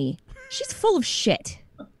 fuck Jenny. She's full of shit.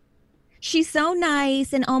 She's so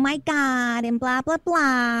nice and oh my God and blah, blah,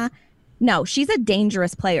 blah. No, she's a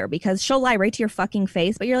dangerous player because she'll lie right to your fucking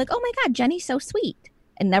face, but you're like, oh my God, Jenny's so sweet,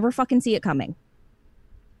 and never fucking see it coming.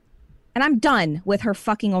 And I'm done with her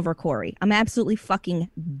fucking over Corey. I'm absolutely fucking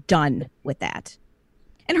done with that.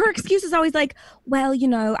 And her excuse is always like, well, you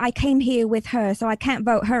know, I came here with her, so I can't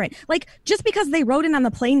vote her in. Like, just because they rode in on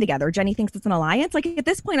the plane together, Jenny thinks it's an alliance. Like, at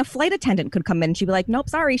this point, a flight attendant could come in and she'd be like, nope,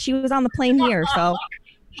 sorry, she was on the plane here, so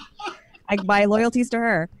my loyalties to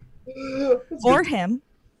her. Or him.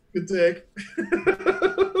 Good take.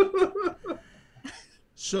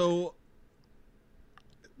 So,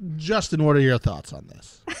 Justin, what are your thoughts on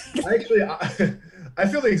this? I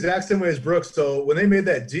feel the exact same way as Brooke. So when they made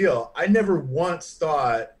that deal, I never once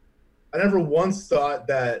thought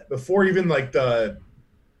that before even like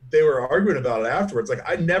they were arguing about it afterwards. Like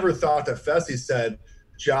I never thought that Fessy said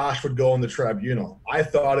Josh would go in the tribunal. I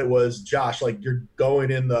thought it was Josh, like you're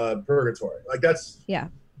going in the purgatory. Like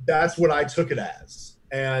that's what I took it as.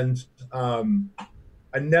 And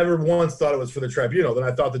I never once thought it was for the tribunal. Then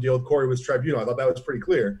I thought the deal with Corey was tribunal. I thought that was pretty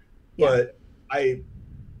clear. Yeah. But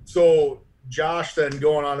so Josh then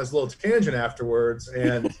going on his little tangent afterwards,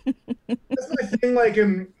 and that's my thing. Like,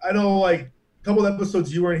 I know like a couple of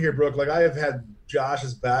episodes you weren't here, Brooke. Like I have had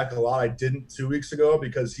Josh's back a lot. I didn't 2 weeks ago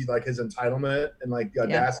because he like his entitlement and like the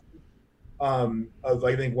audacity. Of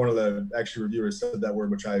I think one of the actually reviewers said that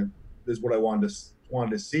word, which is what I wanted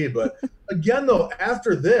to see. But again, though,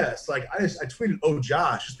 after this, like I tweeted, "Oh,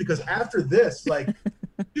 Josh," just because after this, like,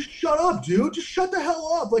 just shut up, dude. Just shut the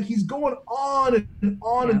hell up. Like he's going on and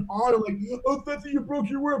on and on, and like, "Oh, Fessy, you broke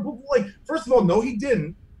your word." Like, first of all, no, he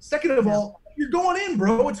didn't. Second of all, you're going in,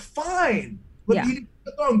 bro. It's fine. Like you keep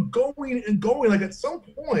on going and going. Like at some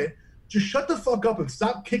point, just shut the fuck up and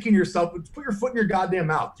stop kicking yourself. And put your foot in your goddamn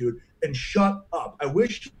mouth, dude, and shut up. I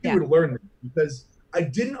wish you would learn this because I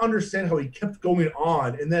didn't understand how he kept going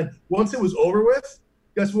on. And then once it was over with,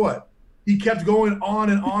 guess what? He kept going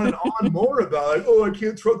on and on and on more about like, oh, I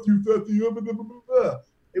can't trust you, Fessy.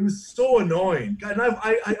 It was so annoying. God, and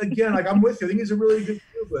I again, like I'm with you. I think he's a really good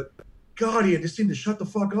player, but God, he just seemed to shut the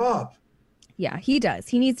fuck up. Yeah, he does.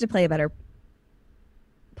 He needs to play a better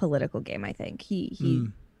political game, I think. He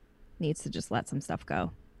needs to just let some stuff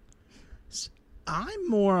go. I'm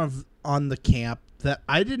more on the camp that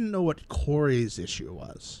I didn't know what Corey's issue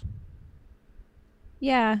was.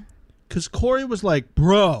 Yeah. Because Corey was like,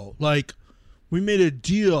 bro, like, we made a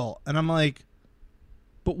deal. And I'm like,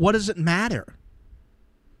 but what does it matter?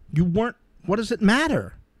 What does it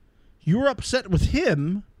matter? You were upset with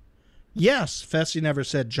him. Yes, Fessy never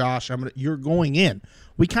said, Josh, you're going in.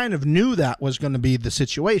 We kind of knew that was going to be the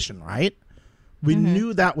situation, right? We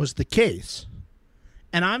knew that was the case.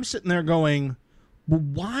 And I'm sitting there going, well,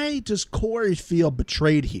 why does Corey feel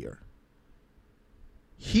betrayed here?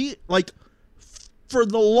 He, like, for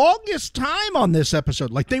the longest time on this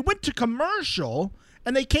episode, like, they went to commercial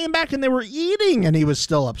and they came back and they were eating and he was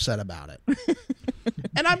still upset about it.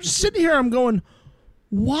 And I'm just sitting here, I'm going,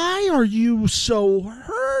 why are you so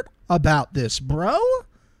hurt about this, bro?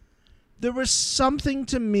 There was something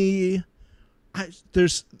to me.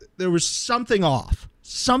 There was something off.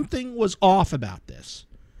 Something was off about this.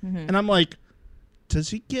 And I'm like, does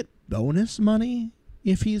he get bonus money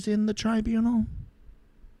if he's in the tribunal?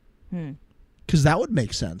 Because that would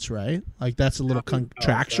make sense, right? Like that's a little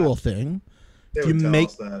contractual thing. They would tell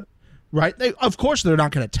us that. Right? Of course they're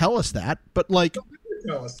not going to tell us that, but like...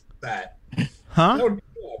 Tell us that. Huh?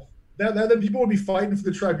 Then people would be fighting for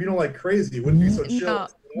the tribunal like crazy. It wouldn't be so chill. No.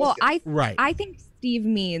 Well, I think Steve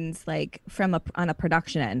means like on a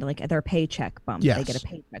production end, like their paycheck bump. Yes. They get a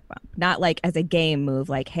paycheck bump, not like as a game move.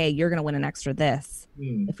 Like, hey, you're gonna win an extra this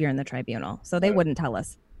if you're in the tribunal. So they wouldn't tell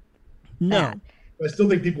us. No, that. I still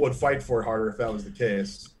think people would fight for it harder if that was the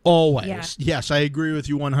case. Always, Yeah. Yes, I agree with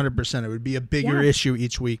you 100%. It would be a bigger issue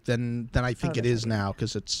each week than I think it is now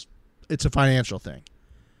because it's a financial thing.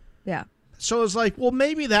 Yeah. So it's like, well,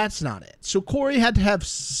 maybe that's not it. So Corey had to have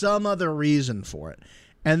some other reason for it.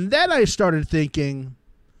 And then I started thinking,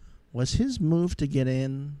 was his move to get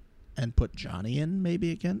in and put Johnny in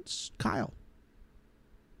maybe against Kyle?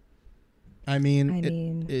 I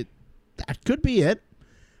mean, that could be it.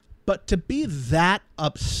 But to be that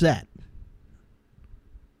upset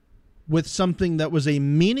with something that was a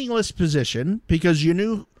meaningless position because you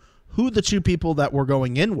knew who the two people that were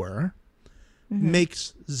going in were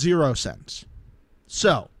makes zero sense.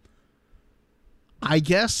 So I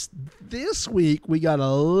guess this week we got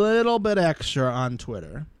a little bit extra on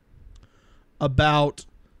Twitter about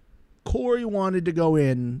Corey wanted to go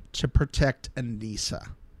in to protect Anissa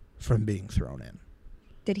from being thrown in.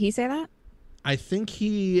 Did he say that? I think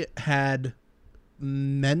he had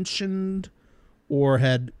mentioned or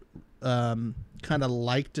had kind of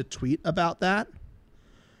liked a tweet about that.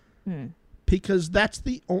 Because that's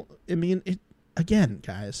again,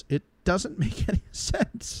 guys, it doesn't make any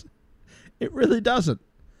sense. It really doesn't.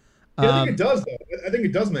 Yeah, I think it does, though. I think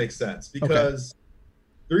it does make sense because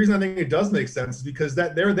the reason I think it does make sense is because they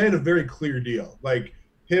had a very clear deal. Like,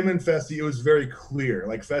 him and Fessy, it was very clear.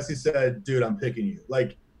 Like, Fessy said, dude, I'm picking you.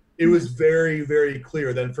 Like, it was very, very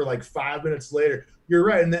clear. Then for like 5 minutes later, you're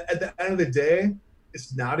right. And at the end of the day,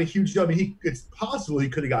 it's not a huge deal. I mean, it's possible he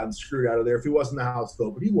could have gotten screwed out of there if he wasn't the house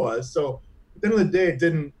vote, but he was. So at the end of the day, it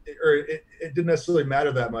didn't necessarily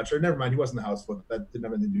matter that much. Or never mind, he wasn't the house vote. That didn't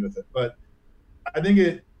have anything to do with it. But I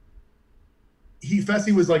think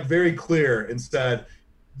Fessy was like very clear and said,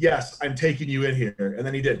 yes, I'm taking you in here. And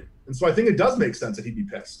then he didn't. And so I think it does make sense that he'd be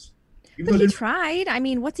pissed. But he tried. I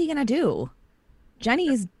mean, what's he going to do?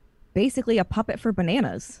 Jenny's basically a puppet for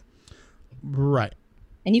bananas. Right.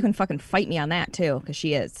 And you can fucking fight me on that too, because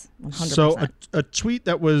she is 100%. So a tweet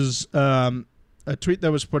that was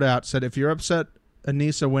put out said, if you're upset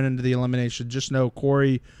Anissa went into the elimination, just know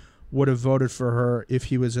Corey would have voted for her if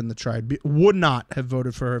he was in the tribunal. Would not have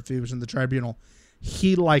voted for her if he was in the tribunal.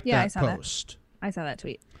 He liked that post. I saw that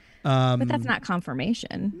tweet. But that's not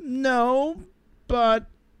confirmation. No, but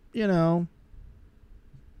you know.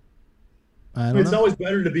 It's always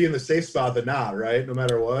better to be in the safe spot than not, right? No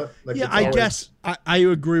matter what. Like, yeah, I guess I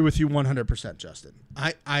agree with you 100%, Justin.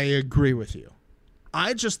 I agree with you.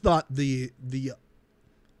 I just thought the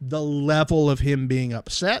level of him being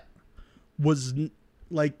upset was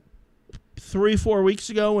like 3-4 weeks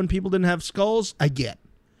ago when people didn't have skulls. I get.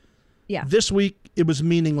 Yeah. This week it was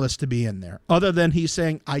meaningless to be in there. Other than he's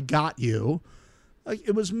saying, "I got you." Like,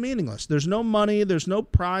 it was meaningless. There's no money. There's no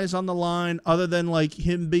prize on the line other than, like,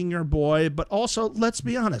 him being your boy. But also, let's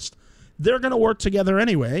be honest. They're going to work together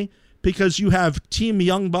anyway because you have Team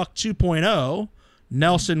Young Buck 2.0,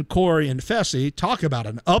 Nelson, Corey, and Fessy. Talk about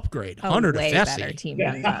an upgrade. Hunter to Fessy. Better Team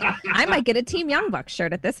Young Buck. I might get a Team Young Buck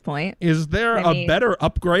shirt at this point. Is there a better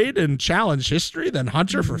upgrade in challenge history than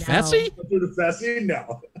Hunter for Fessy? Hunter to Fessy?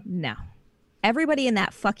 No. No. Everybody in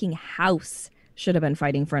that fucking house should have been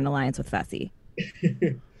fighting for an alliance with Fessy.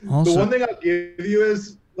 Also, the one thing I'll give you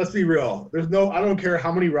is, let's be real. I don't care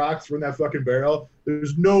how many rocks were in that fucking barrel.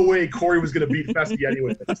 There's no way Corey was going to beat Fessy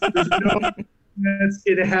anyway. There's no chance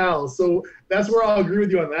in hell. So that's where I'll agree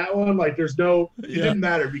with you on that one. Like, it didn't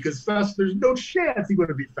matter because there's no chance he would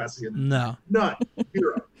have beat Fessy. No. None.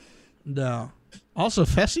 Zero. No. Also,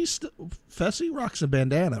 Fessy rocks a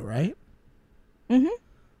bandana, right? Mm-hmm.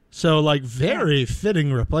 So, like, very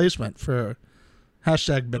fitting replacement for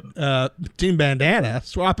Team Bandana,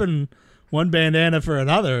 swapping one bandana for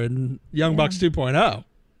another in Young Bucks 2.0.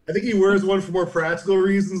 I think he wears one for more practical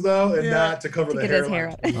reasons, though, and not to cover the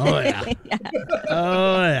hairline. Oh, yeah.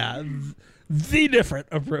 Oh, yeah. The different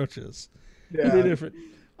approaches. Yeah. The different.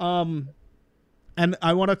 And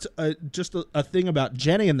I wanted to, just a thing about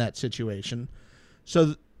Jenny in that situation.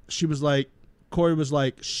 So she was like, Corey was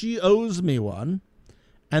like, she owes me one.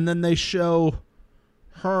 And then they show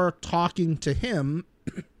her talking to him,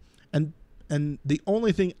 and the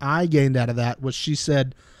only thing I gained out of that was she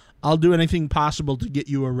said, "I'll do anything possible to get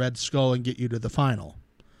you a red skull and get you to the final."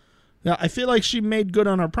 Now I feel like she made good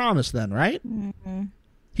on her promise then, right? Mm-hmm.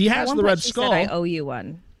 He has the red skull. Said, I owe you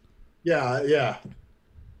one. Yeah.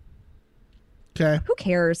 Okay. Who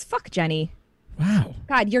cares? Fuck Jenny. Wow.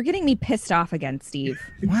 God, you're getting me pissed off again, Steve.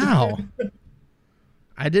 Wow.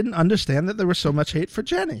 I didn't understand that there was so much hate for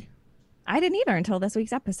Jenny. I didn't either until this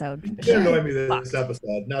week's episode. It did annoy me this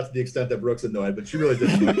episode. Not to the extent that Brooke's annoyed, but she really did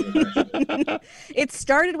annoy me. It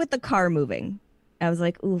started with the car moving. I was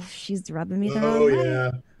like, ooh, she's rubbing me the wrong way. Oh,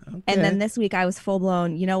 yeah. Okay. And then this week I was full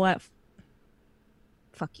blown, you know what?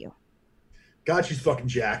 Fuck you. God, she's fucking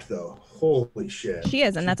jacked, though. Holy shit. She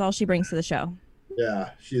is, and that's all she brings to the show.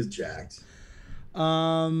 Yeah, she is jacked.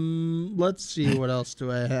 Let's see, what else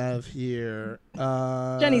do I have here?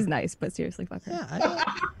 Jenny's nice, but seriously, fuck her. Yeah,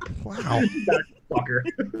 wow. Fucker.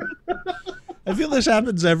 I feel this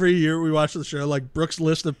happens every year we watch the show. Like, Brooke's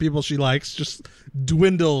list of people she likes just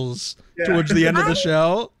dwindles towards the end of the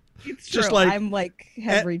show. It's just true. like I'm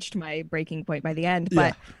have reached my breaking point by the end,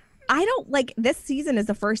 but I don't this season is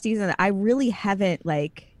the first season that I really haven't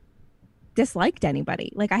disliked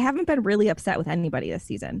anybody. Like, I haven't been really upset with anybody this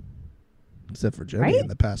season. Except for Jenny in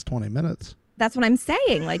the past 20 minutes. That's what I'm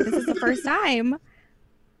saying. Like, this is the first time.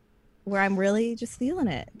 where I'm really just feeling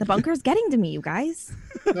it. The bunker's getting to me, you guys.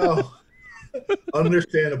 No.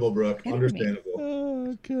 Understandable, Brooke.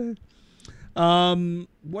 Understandable. Okay.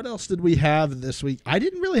 What else did we have this week? I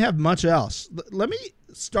didn't really have much else. Let me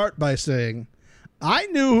start by saying I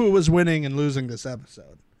knew who was winning and losing this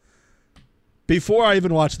episode before I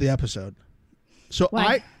even watched the episode. So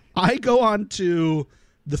What? I go on to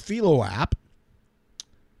the Philo app,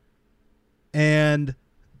 and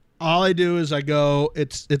all I do is I go,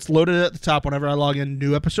 it's loaded at the top whenever I log in,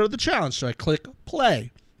 new episode of the challenge. So I click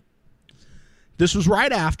play. This was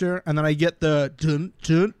right after, and then I get the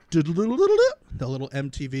little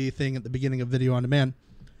MTV thing at the beginning of Video on Demand.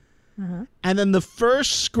 Uh-huh. And then the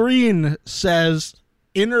first screen says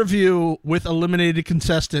interview with eliminated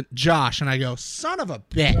contestant Josh. And I go, son of a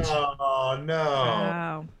bitch. Oh, no.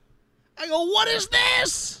 Wow. I go, what is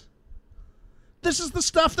this? This is the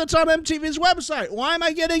stuff that's on MTV's website. Why am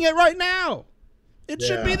I getting it right now? It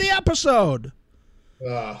should be the episode.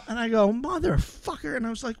 And I go, motherfucker. And I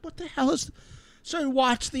was like, what the hell is... So I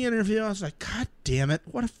watched the interview. I was like, God damn it.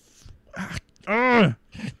 What a...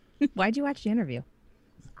 Why'd you watch the interview?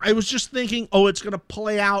 I was just thinking, oh, it's going to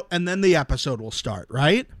play out and then the episode will start,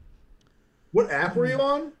 right? What app were you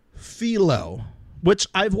on? Philo, which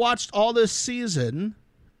I've watched all this season.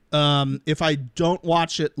 If I don't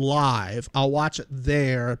watch it live, I'll watch it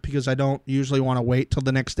there because I don't usually want to wait till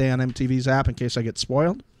the next day on MTV's app in case I get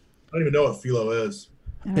spoiled. I don't even know what Philo is.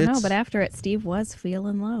 I don't know, but after it, Steve was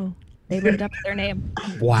feeling low. They lived up to their name.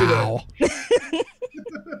 Wow.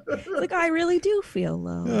 Like, I really do feel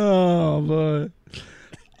low. Oh, boy.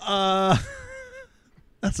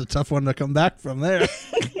 That's a tough one to come back from there.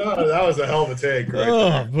 Oh, that was a hell of a take. Right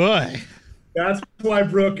Oh, boy. That's why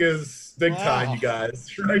Brooke is big time, you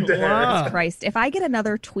guys. Right there. Wow. Christ, if I get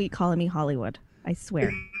another tweet calling me Hollywood, I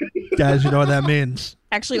swear. Guys, you know what that means.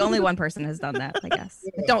 Actually, only one person has done that, I guess.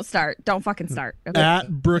 Don't start. Don't fucking start. Okay? At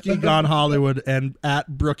Brookie Gone Hollywood and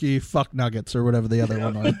at Brookie Fuck Nuggets or whatever the other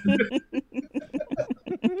one was.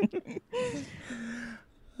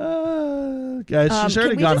 Guys, she's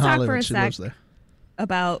already gone Hollywood. She lives there.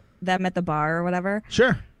 About them at the bar or whatever.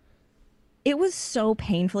 Sure. It was so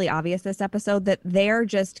painfully obvious this episode that they're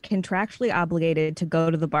just contractually obligated to go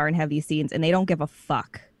to the bar and have these scenes, and they don't give a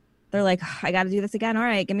fuck. They're like, I got to do this again. All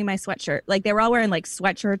right, give me my sweatshirt. Like, they were all wearing like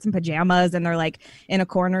sweatshirts and pajamas, and they're like in a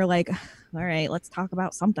corner, like, all right, let's talk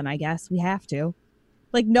about something. I guess we have to.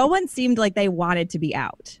 Like, no one seemed like they wanted to be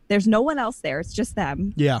out. There's no one else there. It's just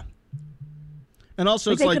them. Yeah. And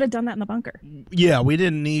also, like, it's they like, could have done that in the bunker. Yeah, we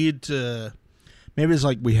didn't need to. Maybe it's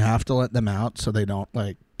like we have to let them out so they don't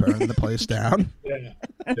like burn the place down. Yeah.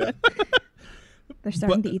 They're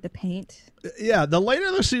starting to eat the paint. Yeah, the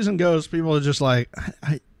later the season goes, people are just like,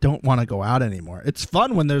 I don't want to go out anymore. It's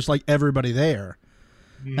fun when there's like everybody there.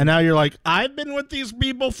 And now you're like, I've been with these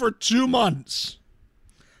people for 2 months.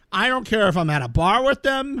 I don't care if I'm at a bar with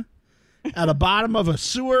them, at the bottom of a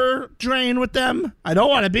sewer drain with them. I don't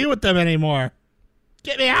want to be with them anymore.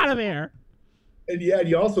 Get me out of here. And yeah,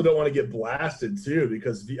 you also don't want to get blasted too,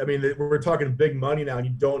 because I mean, we're talking big money now, and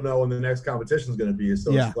you don't know when the next competition is going to be.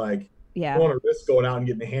 So it's like, you don't want to risk going out and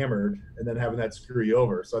getting hammered and then having that screw you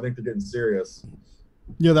over. So I think they're getting serious.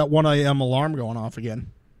 Yeah, that 1 a.m. alarm going off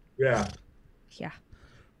again. Yeah. Yeah.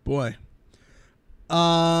 Boy.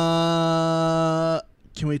 Can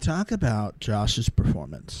we talk about Josh's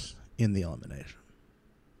performance in the elimination?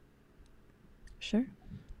 Sure.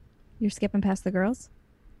 You're skipping past the girls?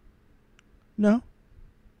 No.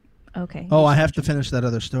 Okay. Oh, I have to finish that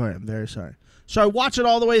other story. I'm very sorry. So I watch it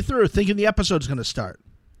all the way through thinking the episode's going to start.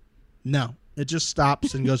 No. It just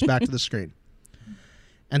stops and goes back to the screen.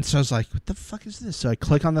 And so I was like, what the fuck is this? So I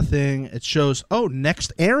click on the thing. It shows, oh,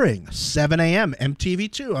 next airing, 7 a.m.,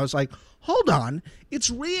 MTV2. I was like, hold on. It's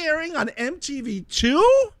re-airing on MTV2?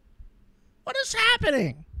 What is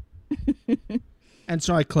happening? And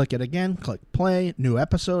so I click it again, click play, new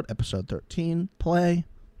episode, episode 13, play,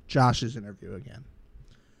 Josh's interview again.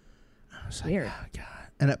 I was like, weird. oh, God.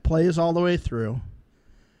 And it plays all the way through.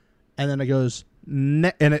 And then it goes,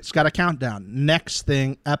 and it's got a countdown. Next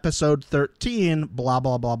thing, episode 13, blah,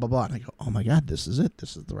 blah, blah, blah, blah. And I go, oh, my God, this is it.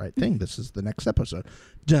 This is the right thing. This is the next episode.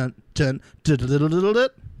 Dun, dun, dun, dun, dun, dun, dun.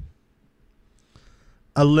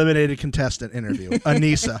 Eliminated contestant interview.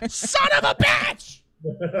 Anissa. Son of a bitch!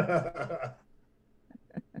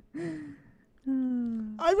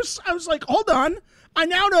 I was like, hold on. I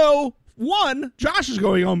now know, 1, Josh is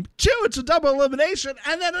going home. 2, it's a double elimination.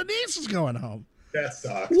 And then Anissa's going home. That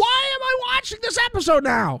sucks. Why am I watching this episode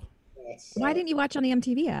now? Why didn't you watch on the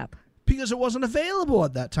MTV app? Because it wasn't available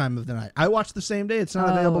at that time of the night. I watched the same day. It's not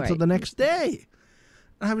available till the next day.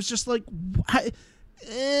 And I was just like,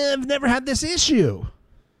 I've never had this issue.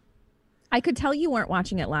 I could tell you weren't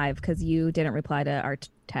watching it live because you didn't reply to our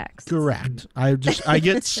text. Correct. I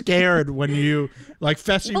get scared when you, like,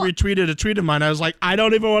 Fessy retweeted a tweet of mine. I was like, I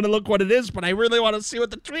don't even want to look what it is, but I really want to see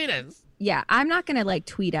what the tweet is. Yeah, I'm not going to, like,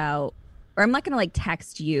 tweet out, or I'm not going to, like,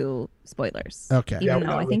 text you spoilers. Okay. Even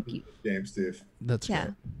though I think you... Game, Steve. That's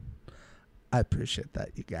good. I appreciate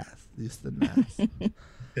that, you guys. These are nice.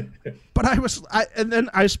 But then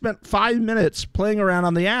I spent 5 minutes playing around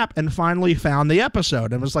on the app and finally found the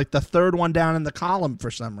episode. It was like the third one down in the column for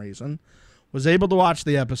some reason. Was able to watch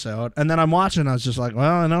the episode, and then I'm watching. I was just like, well,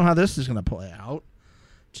 I know how this is going to play out.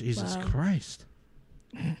 Jesus Christ.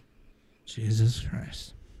 Jesus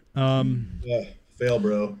Christ. Fail,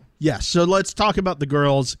 bro. Yeah. So let's talk about the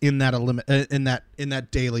girls in that in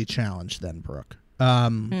that daily challenge, then, Brooke.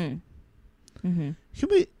 Can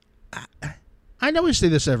we? I know we say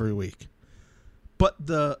this every week, but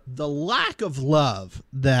the lack of love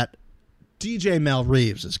that DJ Mel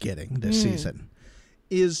Reeves is getting this season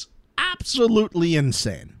is absolutely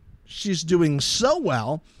insane. She's doing so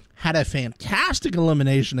well, had a fantastic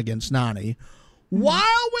elimination against Nani,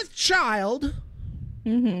 while with child,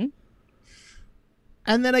 and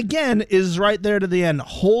then again is right there to the end,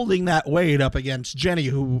 holding that weight up against Jenny,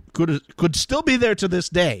 who could still be there to this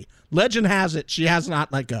day. Legend has it she has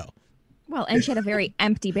not let go. Well, and she had a very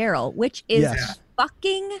empty barrel, which is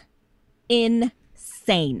fucking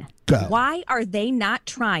insane. Go. Why are they not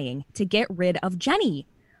trying to get rid of Jenny?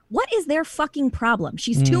 What is their fucking problem?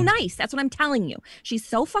 She's too nice. That's what I'm telling you. She's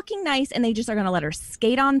so fucking nice, and they just are going to let her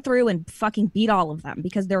skate on through and fucking beat all of them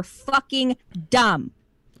because they're fucking dumb.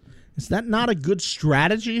 Is that not a good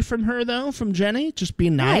strategy from her, though, from Jenny? Just be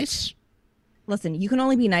nice? Right. Listen, you can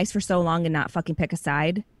only be nice for so long and not fucking pick a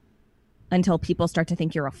side until people start to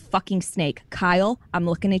think you're a fucking snake. Kyle, I'm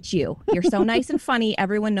looking at you. You're so nice and funny.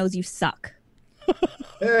 Everyone knows you suck.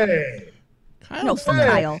 Hey. No, fuck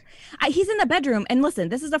Kyle. He's in the bedroom. And listen,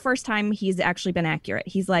 this is the first time he's actually been accurate.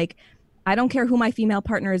 He's like, I don't care who my female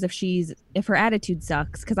partner is if her attitude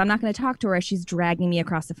sucks, because I'm not going to talk to her as she's dragging me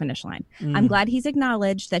across the finish line. I'm glad he's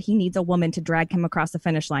acknowledged that he needs a woman to drag him across the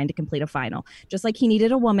finish line to complete a final, just like he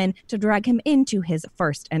needed a woman to drag him into his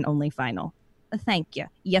first and only final. Thank you.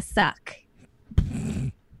 You suck.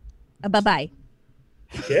 Bye-bye.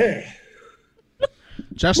 Okay.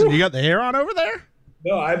 Justin, you got the hair on over there?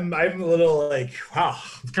 No, I'm a little like, wow,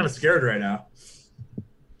 I'm kind of scared right now.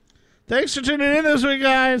 Thanks for tuning in this week,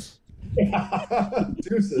 guys.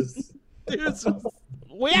 Deuces.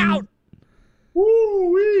 We out.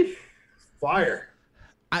 Woo-wee. Fire.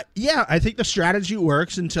 I think the strategy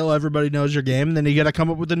works until everybody knows your game, and then you got to come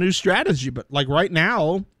up with a new strategy. But like right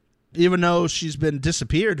now, even though she's been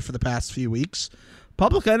disappeared for the past few weeks,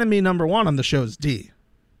 public enemy number one on the show is D.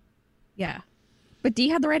 Yeah. But Dee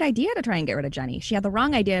had the right idea to try and get rid of Jenny. She had the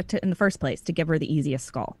wrong idea in the first place to give her the easiest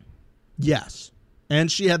skull. Yes.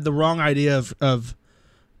 And she had the wrong idea of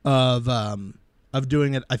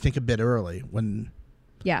doing it, I think, a bit early when,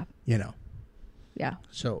 yeah, you know. Yeah.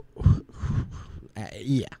 So,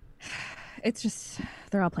 yeah. It's just,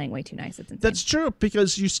 they're all playing way too nice. It's insane. That's true,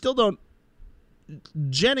 because you still don't.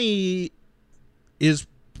 Jenny is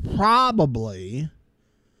probably,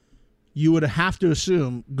 you would have to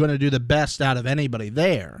assume, going to do the best out of anybody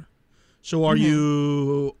there. So are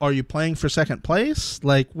you playing for second place?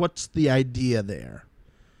 Like, what's the idea there?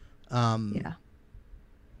 Yeah.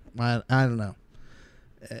 I don't know.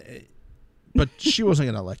 But she wasn't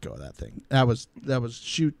going to let go of that thing. That was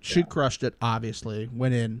she crushed it, obviously,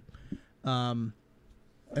 went in and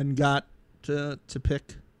got to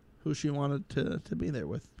pick who she wanted to be there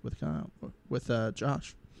with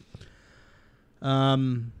Josh.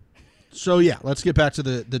 So yeah, let's get back to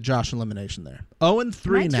the Josh elimination there.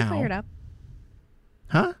 0-3 now. Am I too fired up?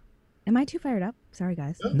 Huh? Am I too fired up? Sorry,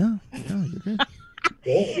 guys. No, you're good.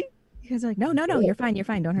 You guys are like, no, you're fine.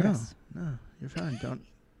 Don't hurt us. No, you're fine. Don't.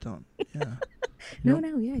 Yeah.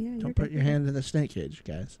 No, yeah. Don't put your hand in the snake cage,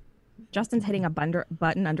 guys. Justin's hitting a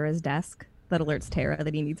button under his desk that alerts Tara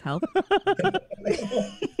that he needs help.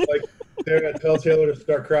 Like, Tara, tell Taylor to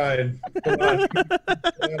start crying. Come on. Get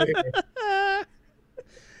out of here.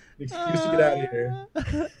 Excuse to get out of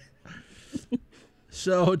here.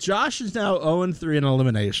 So Josh is now 0-3 in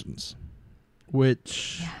eliminations,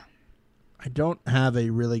 which I don't have a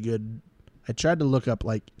really good. I tried to look up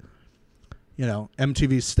MTV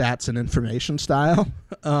stats and information style.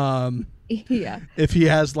 Yeah. If he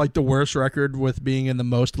has like the worst record with being in the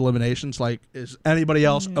most eliminations, like is anybody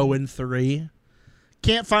else 0-3?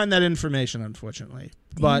 Can't find that information, unfortunately.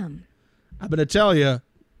 Damn. But I'm going to tell you,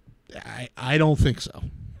 I don't think so.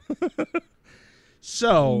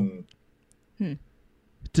 So,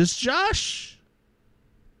 is Josh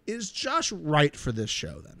right for this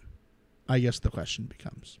show then? I guess the question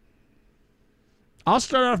becomes. I'll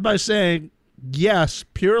start off by saying yes,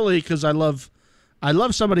 purely because I love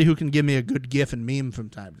somebody who can give me a good gif and meme from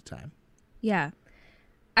time to time. Yeah.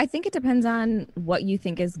 I think it depends on what you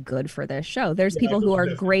think is good for this show. There's people who are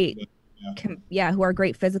great, who are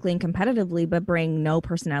great physically and competitively, but bring no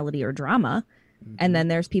personality or drama. Mm-hmm. And then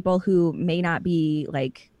there's people who may not be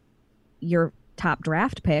like your top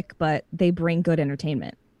draft pick, but they bring good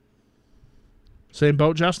entertainment. Same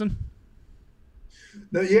boat, Justin?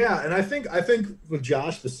 No, yeah, and I think with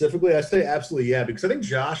Josh specifically, I say absolutely yeah, because I think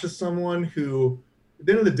Josh is someone who, at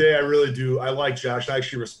the end of the day, I like Josh. I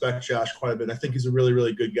actually respect Josh quite a bit. I think he's a really,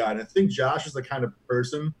 really good guy. And I think Josh is the kind of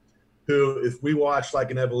person who, if we watch like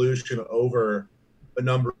an evolution over a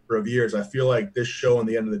number of years, I feel like this show on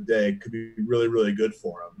the end of the day could be really, really good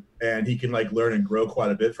for him. And he can like learn and grow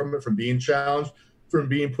quite a bit from it, from being challenged, from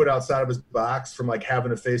being put outside of his box, from like having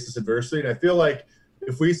to face this adversity. And I feel like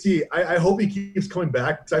if we see, I hope he keeps coming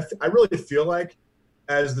back, because I really feel like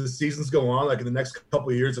as the seasons go on, like in the next couple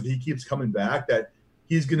of years, if he keeps coming back, that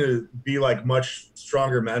he's going to be like much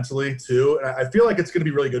stronger mentally too. And I feel like it's going to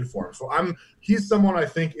be really good for him. So he's someone I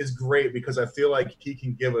think is great, because I feel like he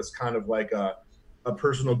can give us kind of like a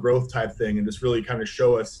personal growth type thing and just really kind of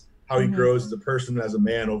show us how he grows as a person, as a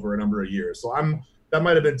man over a number of years. So that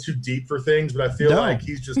might've been too deep for things, but I feel like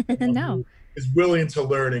he's just no. is willing to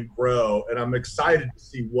learn and grow. And I'm excited to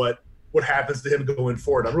see what happens to him going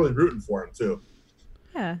forward. I'm really rooting for him too.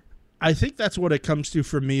 Yeah. I think that's what it comes to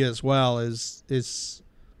for me as well, is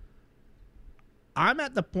I'm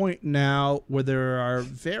at the point now where there are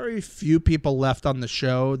very few people left on the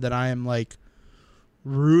show that I am like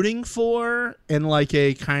rooting for in like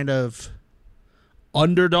a kind of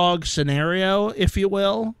underdog scenario, if you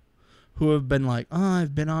will, who have been like, oh,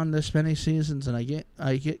 I've been on this many seasons and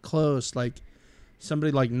I get close. Like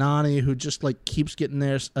somebody like Nani, who just like keeps getting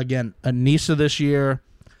there. Again, Anissa this year.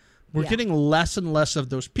 We're getting less and less of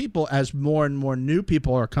those people as more and more new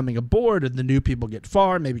people are coming aboard, and the new people get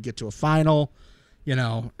far, maybe get to a final. You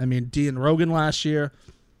know, I mean, Dean Rogan last year.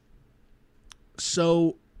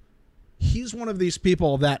 So he's one of these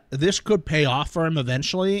people that this could pay off for him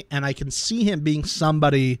eventually, and I can see him being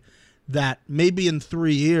somebody that maybe in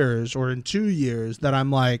 3 years or in 2 years that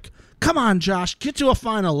I'm like, come on, Josh, get to a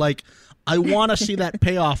final. Like, I want to see that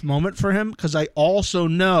payoff moment for him, because I also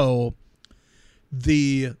know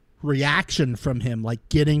the reaction from him, like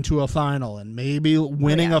getting to a final and maybe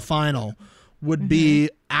winning a final would be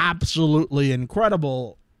absolutely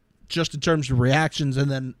incredible, just in terms of reactions,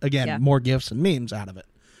 and then again more gifs and memes out of it.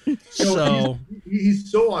 So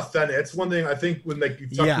he's so authentic. It's one thing I think when like you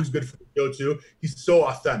talk who's good for the show too, he's so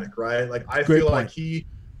authentic, right? Like I feel like he's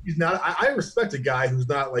not. I respect a guy who's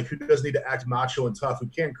not like, who doesn't need to act macho and tough, who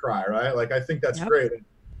can't cry, right? Like I think that's great. And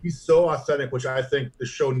he's so authentic, which I think the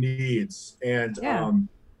show needs. And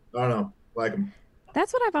I don't know, like him.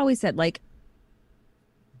 That's what I've always said. Like,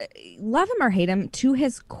 love him or hate him, to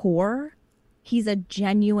his core, he's a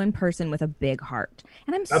genuine person with a big heart.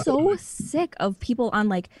 And I'm so sick of people on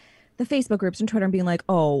like the Facebook groups and Twitter and being like,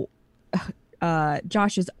 oh,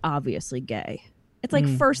 Josh is obviously gay. It's like,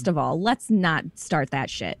 first of all, let's not start that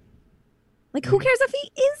shit. Like, who cares if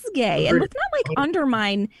he is gay? And let's not like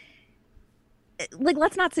undermine, like,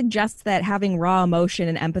 let's not suggest that having raw emotion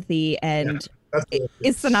and empathy and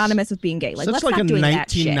is synonymous with being gay. Like, so let's like not a doing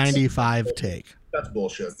 1995 that shit. take. That's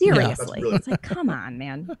bullshit. Seriously. It's like, come on,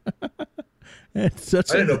 man. It's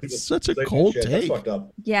such a cold take.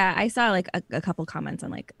 Yeah, I saw like a couple comments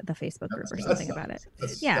on like the Facebook group or something about it.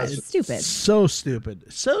 It's stupid. So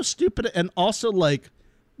stupid, and also like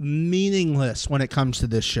meaningless when it comes to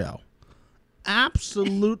this show.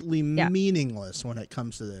 Absolutely meaningless when it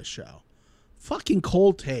comes to this show. Fucking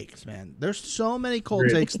cold takes, man. There's so many cold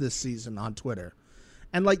takes this season on Twitter.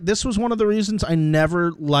 And like, this was one of the reasons I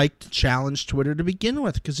never liked Challenge Twitter to begin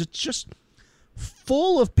with, because it's just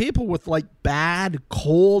full of people with like bad,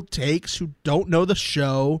 cold takes who don't know the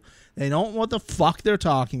show. They don't know what the fuck they're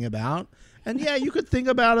talking about. And yeah, you could think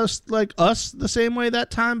about us the same way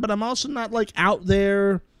that time, but I'm also not like out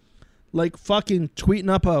there like fucking tweeting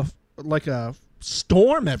up a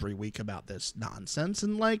storm every week about this nonsense.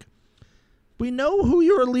 And like, we know who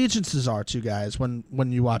your allegiances are to, guys,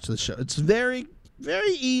 when you watch the show. It's very,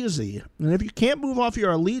 very easy. And if you can't move off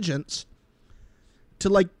your allegiance to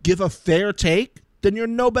like give a fair take, then you're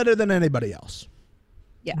no better than anybody else.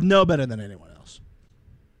 Yeah. No better than anyone else.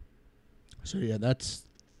 So yeah, that's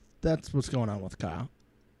what's going on with Kyle.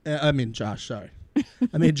 I mean, Josh, sorry.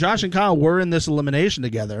 I mean, Josh and Kyle were in this elimination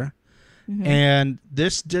together. And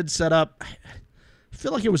this did set up, I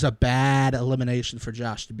feel like it was a bad elimination for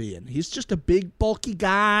Josh to be in. He's just a big, bulky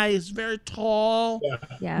guy. He's very tall,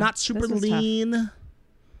 not super lean.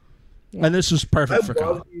 Yeah. And this was perfect for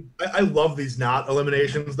Kyle. I love these not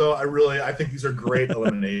eliminations, though. I think these are great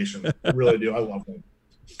eliminations. I really do. I love them.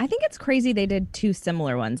 I think it's crazy they did 2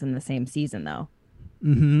 similar ones in the same season, though.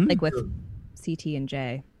 Mm-hmm. Like with CT and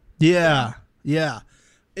J. Yeah.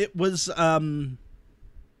 It was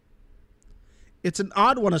it's an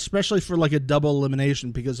odd one, especially for like a double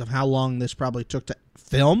elimination because of how long this probably took to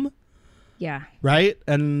film. Yeah. Right?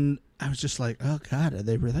 And I was just like, oh God, are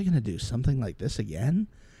they really going to do something like this again?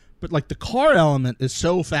 But like the car element is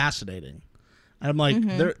so fascinating. And I'm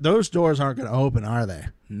like, those doors aren't going to open, are they?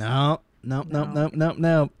 No. And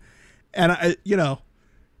I,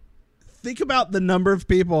 think about the number of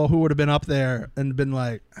people who would have been up there and been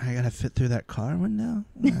like, I got to fit through that car window?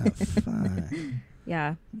 Oh, fuck.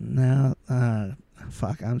 Yeah. No,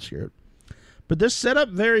 fuck, I'm scared. But this set up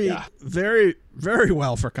very, very, very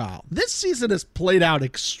well for Kyle. This season has played out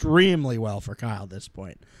extremely well for Kyle at this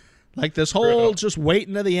point. Like this whole just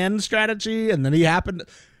waiting to the end strategy, and then he happened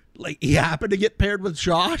to get paired with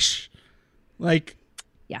Josh. Like,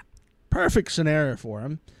 perfect scenario for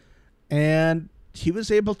him. And he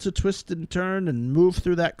was able to twist and turn and move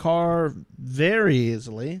through that car very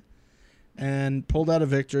easily and pulled out a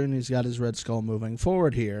victory, and he's got his Red Skull moving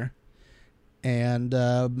forward here. And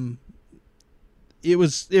it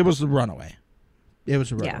was the runaway. It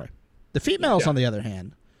was a runaway. The females, on the other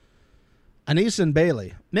hand, Anissa and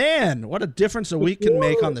Bailey. Man, what a difference a week can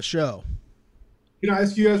make on the show. Can I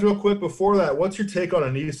ask you guys real quick before that, what's your take on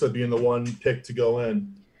Anissa being the one picked to go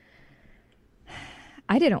in?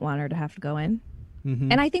 I didn't want her to have to go in.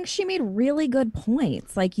 Mm-hmm. And I think she made really good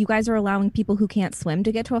points. Like, you guys are allowing people who can't swim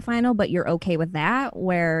to get to a final, but you're okay with that,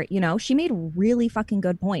 where, she made really fucking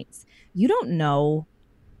good points. You don't know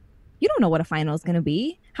what a final is going to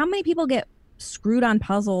be. How many people get screwed on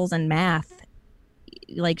puzzles and math?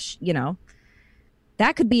 Like,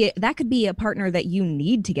 that could be a partner that you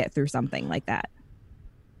need to get through something like that.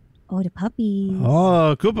 Oh, the puppies.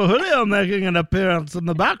 Oh, Cooper Julio making an appearance in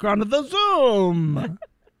the background of the Zoom.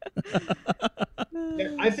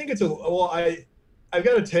 I think it's I've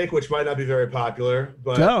got a take which might not be very popular,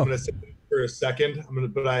 but I'm going to say it for a second.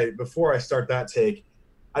 Before I start that take,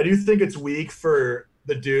 I do think it's weak for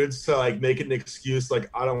the dudes to like make it an excuse like,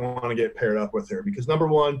 I don't want to get paired up with her, because number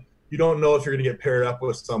one, you don't know if you're going to get paired up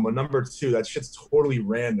with someone. Number two, that shit's totally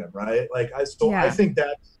random, right? Like, I think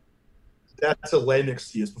that's a lame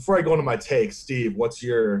excuse. Before I go into my take, Steve, what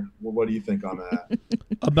do you think on that?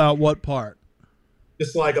 About what part?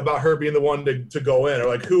 Just like about her being the one to go in, or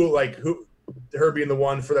like who her being the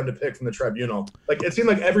one for them to pick from the tribunal. Like, it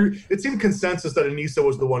seemed consensus that Anissa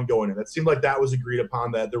was the one going in. It seemed like that was agreed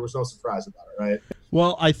upon, that there was no surprise about it, right?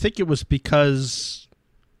 Well, I think it was because,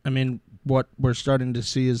 what we're starting to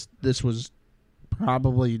see is this was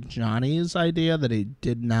probably Johnny's idea, that he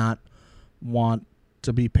did not want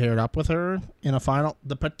to be paired up with her in a final.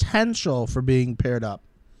 The potential for being paired up,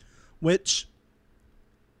 which,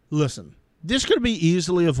 listen, this could be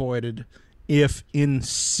easily avoided if in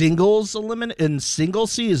single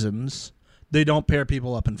seasons they don't pair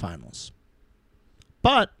people up in finals.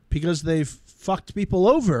 But because they've fucked people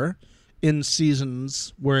over in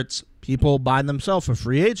seasons where it's people by themselves, a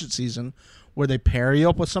free agent season where they pair you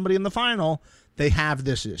up with somebody in the final, they have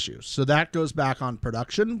this issue. So that goes back on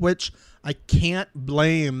production, which I can't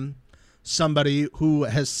blame somebody who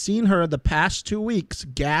has seen her the past 2 weeks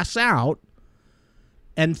gas out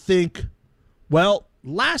and think, well,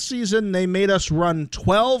 last season they made us run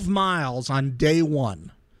 12 miles on day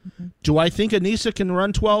one. Mm-hmm. Do I think Anissa can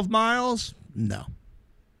run 12 miles? No.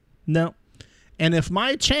 And if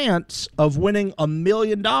my chance of winning $1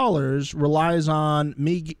 million relies on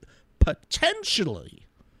me potentially,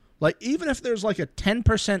 like, even if there's like a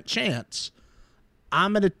 10% chance,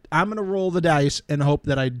 I'm gonna roll the dice and hope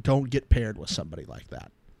that I don't get paired with somebody like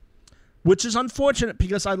that. Which is unfortunate,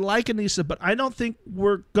 because I like Anissa, but I don't think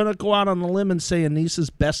we're gonna go out on a limb and say Anissa's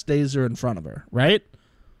best days are in front of her, right?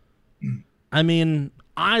 I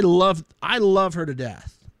love her to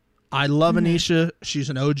death. I love Anisha. She's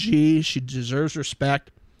an OG. She deserves respect.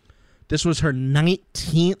 This was her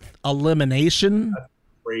 19th elimination. That's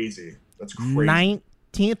crazy.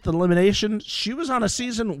 19th elimination. She was on a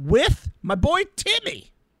season with my boy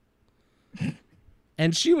Timmy.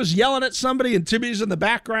 And she was yelling at somebody, and Timmy's in the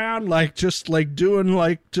background, just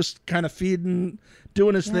kind of feeding,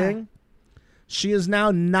 doing his thing. She is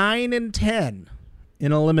now 9-10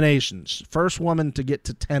 in eliminations. First woman to get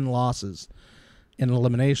to 10 losses in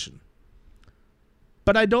elimination.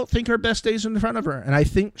 But I don't think her best days are in front of her. And I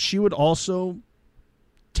think she would also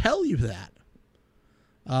tell you that.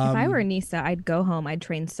 If I were Anissa, I'd go home. I'd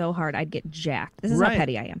train so hard, I'd get jacked. This is how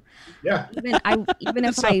petty I am. Yeah. Even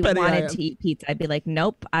if I wanted to eat pizza, I'd be like,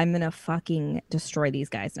 nope, I'm gonna fucking destroy these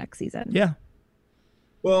guys next season. Yeah.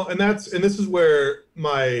 Well, and this is where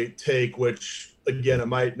my take, which again, it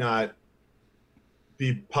might not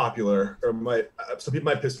be popular, or some people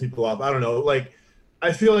might piss people off. I don't know. Like,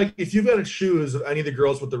 I feel like if you've got to choose any of the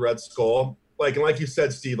girls with the red skull, like, and like you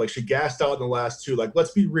said, Steve, like she gassed out in the last two. Like,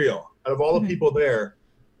 let's be real. Out of all the people there,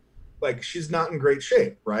 like, she's not in great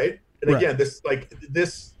shape, right? And again,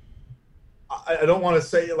 I don't want to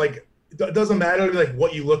say, like, it doesn't matter like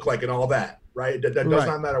what you look like and all that, right? That does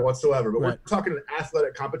not matter whatsoever. But we're talking an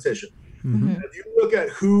athletic competition. And if you look at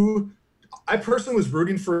who, I personally was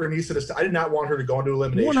rooting for Anissa I did not want her to go into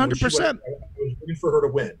elimination. 100%. I was rooting for her to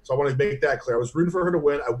win. So I want to make that clear. I was rooting for her to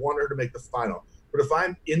win. I wanted her to make the final. But if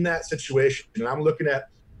I'm in that situation and I'm looking at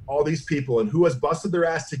all these people and who has busted their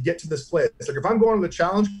ass to get to this place, it's like if I'm going to the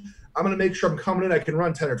challenge, I'm going to make sure I'm coming in, I can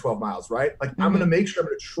run 10 or 12 miles, right? Like I'm going to make sure I'm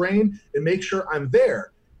going to train and make sure I'm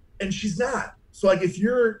there. And she's not. So like if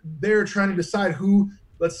you're there trying to decide who,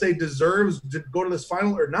 let's say, deserves to go to this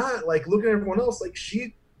final or not, like looking at everyone else, like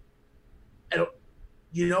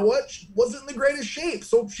you know what? She wasn't in the greatest shape.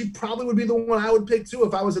 So she probably would be the one I would pick too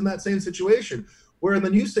if I was in that same situation. Where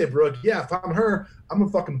then you say, Brooke, yeah, if I'm her, I'm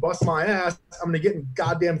going to fucking bust my ass. I'm going to get in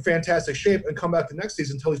goddamn fantastic shape and come back the next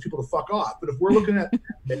season and tell these people to fuck off. But if we're looking at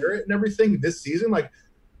merit and everything this season, like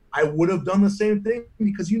I would have done the same thing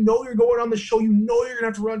because you know you're going on the show. You know you're going to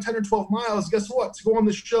have to run 10 or 12 miles. Guess what? To go on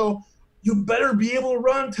the show, you better be able to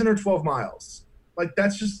run 10 or 12 miles. Like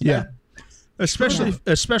that's just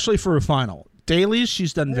especially for a final. Dailies,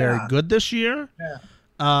 she's done very good this year.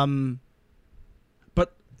 Yeah.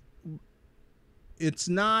 But it's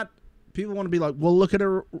not. People want to be like, well, look at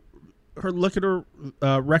her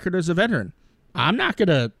record as a veteran. I'm not going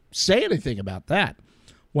to say anything about that.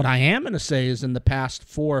 What I am going to say is in the past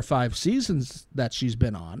 4 or 5 seasons that she's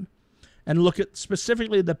been on, and look at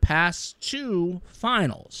specifically the past 2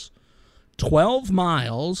 finals, 12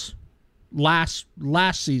 miles last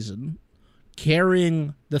season,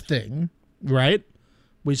 carrying the thing, right?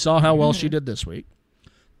 We saw how well she did this week.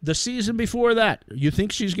 The season before that, you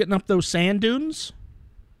think she's getting up those sand dunes?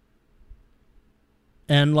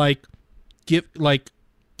 And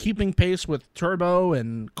keeping pace with Turbo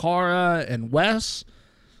and Cara and Wes?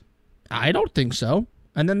 I don't think so.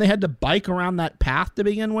 And then they had to bike around that path to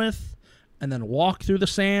begin with and then walk through the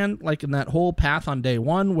sand, like in that whole path on day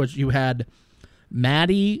 1, which you had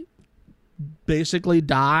Maddie basically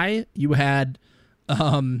die. You had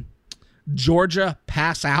Georgia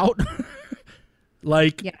pass out.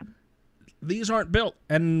 These aren't built.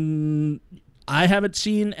 And I haven't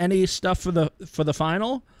seen any stuff for the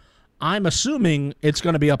final. I'm assuming it's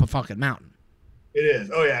going to be up a fucking mountain. It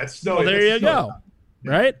is. Oh, yeah. It's snowing. Well, there you go.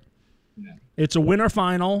 Yeah. Right? Yeah. It's a winter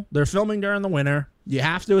final. They're filming during the winter. You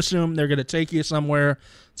have to assume they're going to take you somewhere.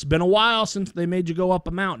 It's been a while since they made you go up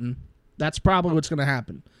a mountain. That's probably what's going to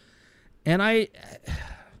happen. And I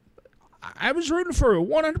was rooting for her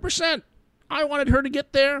 100%. I wanted her to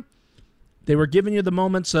get there. They were giving you the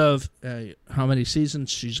moments of how many seasons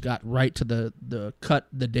she's got right to the cut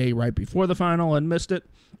the day right before the final and missed it.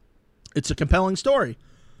 It's a compelling story.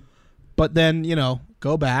 But then,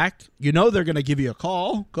 go back. They're going to give you a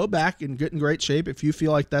call. Go back and get in great shape if you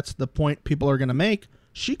feel like that's the point people are going to make.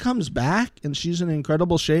 She comes back, and she's in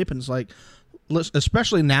incredible shape. And it's like,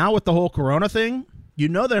 especially now with the whole Corona thing, they're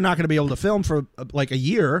not going to be able to film for like a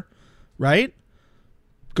year, right?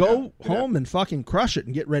 Go home and fucking crush it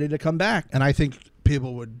and get ready to come back. And I think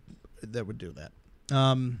people would do that.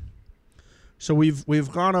 So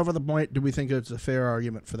we've gone over the point. Do we think it's a fair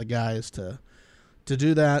argument for the guys to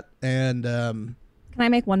do that? And can I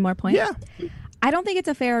make one more point? Yeah. I don't think it's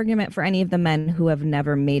a fair argument for any of the men who have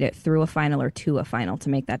never made it through a final or to a final to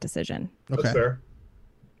make that decision. Okay.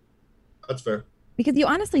 That's fair. Because you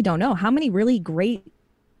honestly don't know how many really great,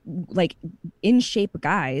 like, in shape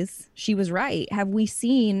guys, she was right, have we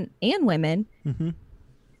seen, and women,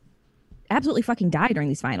 absolutely fucking die during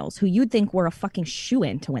these finals, who you'd think were a fucking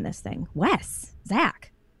shoo-in to win this thing. Wes,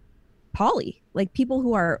 Zach, Pauly, like people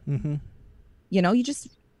who are, you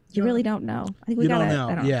really don't know. I think we gotta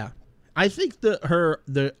know. Yeah. I think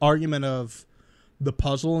the argument of the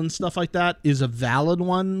puzzle and stuff like that is a valid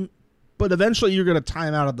one, but eventually you're going to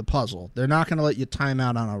time out of the puzzle. They're not going to let you time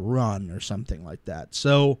out on a run or something like that.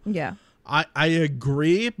 So yeah, I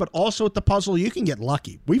agree, but also with the puzzle, you can get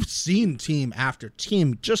lucky. We've seen team after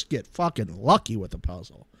team just get fucking lucky with the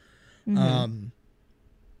puzzle. And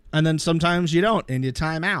then sometimes you don't, and you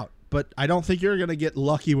time out. But I don't think you're going to get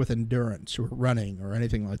lucky with endurance or running or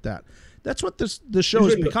anything like that. That's what the show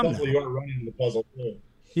has become now. You are running the puzzle too.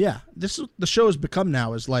 Yeah, the show has become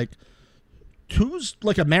now is like, who's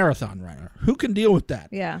like a marathon runner? Who can deal with that?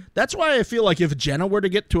 Yeah. That's why I feel like if Jenna were to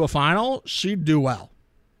get to a final, she'd do well.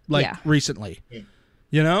 Like recently.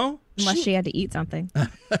 You know? Unless she had to eat something.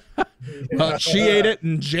 Well, she ate it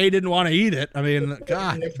and Jay didn't want to eat it. I mean,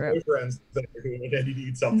 God. Boyfriends that had to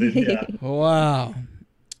eat something. Yeah. Wow.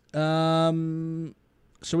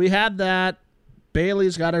 So we had that.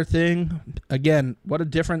 Bailey's got her thing. Again, what a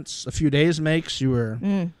difference a few days makes. You were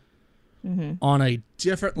on a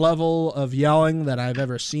different level of yelling that I've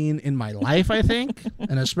ever seen in my life, I think,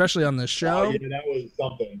 and especially on this show. Oh, yeah, that was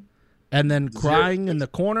something. And then crying in the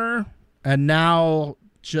corner, and now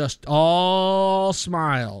just all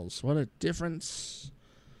smiles. What a difference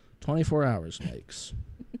 24 hours makes.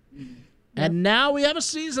 And now we have a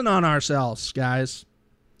season on ourselves, guys.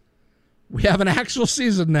 We have an actual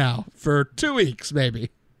season now for 2 weeks,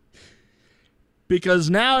 maybe. Because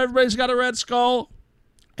now everybody's got a red skull,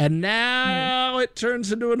 and now it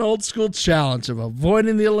turns into an old school challenge of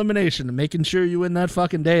avoiding the elimination and making sure you win that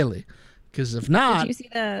fucking daily. Because if not... Did you see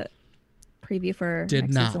the preview for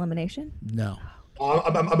next week's elimination? No.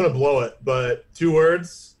 I'm going to blow it, but 2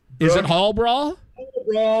 words. Is it Hall Brawl? Hall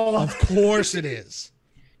Brawl. Of course it is.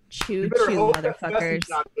 Choo choo, motherfuckers.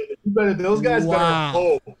 Those guys better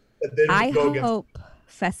hope. I hope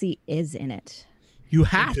Fessy is in it. You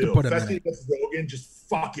have to put him Fessy in it. against Rogan, just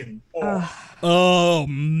fucking. Oh,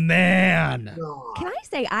 man. Can I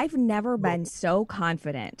say I've never been so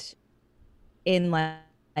confident in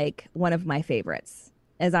like one of my favorites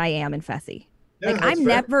as I am in Fessy. Yeah, like I'm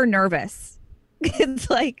never nervous. It's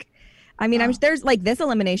like, I mean, there's like this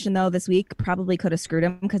elimination though this week probably could have screwed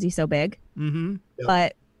him because he's so big. Mm-hmm. Yep.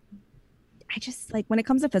 But I just like when it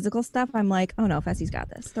comes to physical stuff, I'm like, oh no, Fessy's got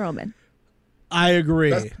this. Throw him in. I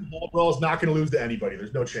agree. Hall Brawl is not going to lose to anybody.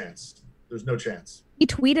 There's no chance. There's no chance. He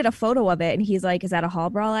tweeted a photo of it and he's like, is that a Hall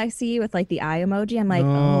Brawl I see with like the eye emoji? I'm like,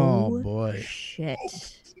 oh boy. Shit.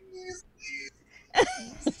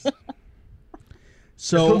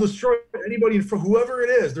 So he'll destroy anybody for whoever it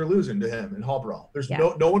is. They're losing to him in Hall Brawl. There's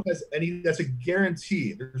no one has any. That's a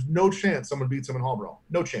guarantee. There's no chance someone beats him in Hall Brawl.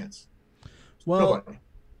 No chance. Well, nobody.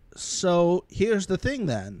 So here's the thing.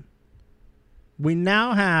 Then we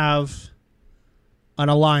now have an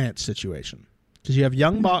alliance situation because you have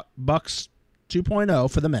Young Bucks 2.0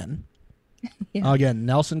 for the men. Again,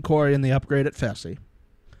 Nelson, Corey, and the upgrade at Fessy.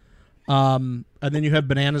 And then you have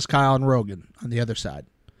Bananas, Kyle, and Rogan on the other side.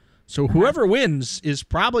 So whoever wins is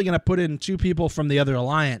probably going to put in 2 people from the other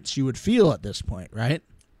alliance, you would feel at this point, right?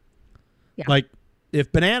 Yeah. Like, if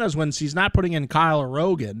Bananas wins, he's not putting in Kyle or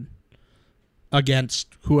Rogan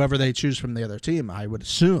against whoever they choose from the other team, I would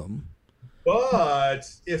assume. But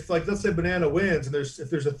if, like, let's say Banana wins and if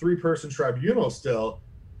there's a 3-person tribunal still,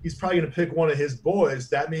 he's probably going to pick one of his boys.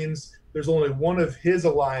 That means there's only one of his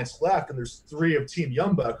alliance left, and there's 3 of Team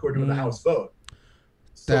Young Buck who are doing the house vote.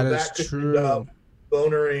 So that is true.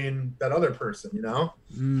 Bonering that other person, you know?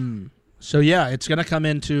 So, yeah, it's going to come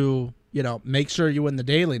into, make sure you win the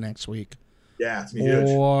daily next week. Yeah, it's huge.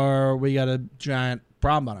 Or we got a giant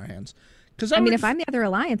problem on our hands. I mean, if I'm the other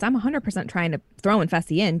alliance, I'm 100% trying to throw in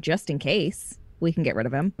Fessy in just in case we can get rid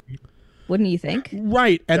of him. Wouldn't you think?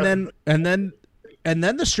 Right. And then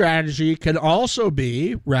the strategy could also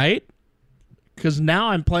be, right? Because now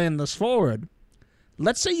I'm playing this forward.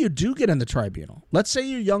 Let's say you do get in the tribunal. Let's say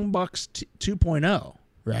you're Young Bucks 2.0,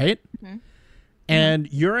 right? Mm-hmm.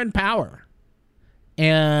 And you're in power.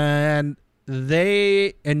 And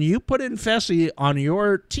you put in Fessy on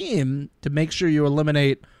your team to make sure you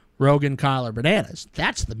eliminate Rogan, Kyle, or Bananas.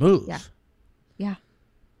 That's the move. Yeah.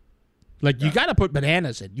 Like, you got to put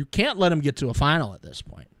Bananas in. You can't let him get to a final at this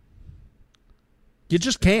point. You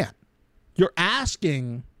just can't. You're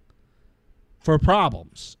asking for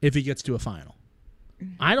problems if he gets to a final.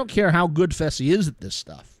 I don't care how good Fessy is at this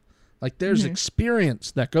stuff. Like, there's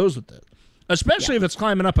experience that goes with it, especially if it's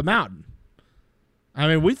climbing up a mountain. I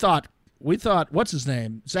mean, we thought, what's his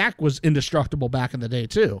name? Zach was indestructible back in the day,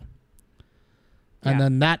 too. And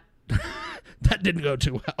then that didn't go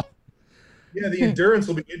too well. Yeah, the endurance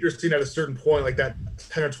will be interesting at a certain point, like that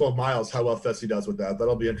 10 or 12 miles, how well Fessy does with that.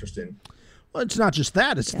 That'll be interesting. Well, it's not just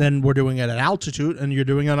that. It's then we're doing it at altitude, and you're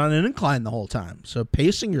doing it on an incline the whole time. So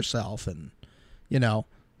pacing yourself and,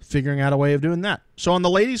 figuring out a way of doing that. So on the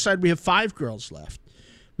ladies' side, we have 5 girls left.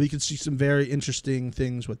 We could see some very interesting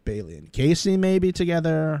things with Bailey and Casey maybe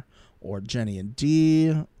together, or Jenny and Dee,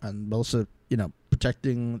 and Melissa,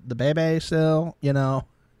 protecting the baby still,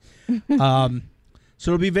 So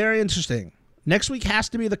it'll be very interesting. Next week has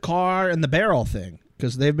to be the car and the barrel thing,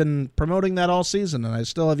 because they've been promoting that all season, and I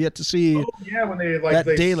still have yet to see. Oh yeah, when they that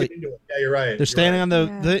daily. Yeah, you're right. They're standing on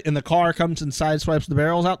in the car, comes and sideswipes the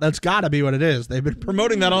barrels out. That's got to be what it is. They've been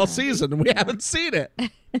promoting that all season, and we haven't seen it. Yeah.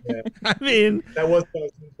 I mean, that was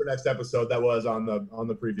for next episode. That was on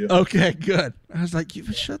the preview. Okay, good. I was like,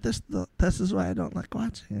 you should this. This is why I don't like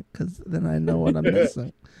watching it, because then I know what I'm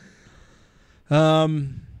missing.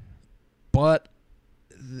 But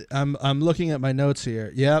I'm looking at my notes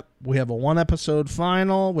here. Yep, we have a 1-episode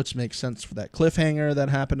final, which makes sense for that cliffhanger that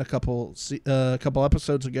happened a couple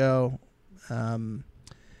episodes ago. And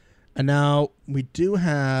now we do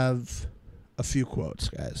have a few quotes,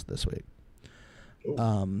 guys, this week.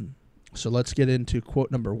 So let's get into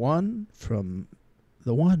quote number 1 from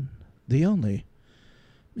the one, the only,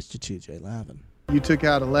 Mr. TJ Lavin. You took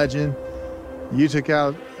out a legend. You took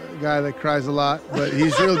out a guy that cries a lot, but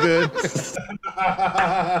he's real good.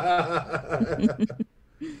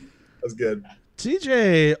 That's good.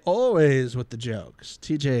 TJ always with the jokes.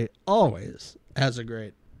 TJ always has a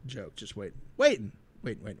great joke. Just waiting. We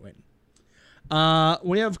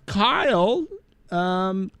have Kyle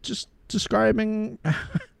just describing,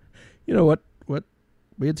 what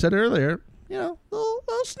we had said earlier, little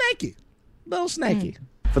snaky.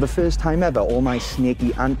 For the first time ever, all my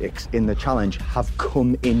snaky antics in the challenge have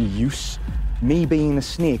come in use. Me being the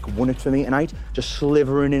snake won it for me tonight, just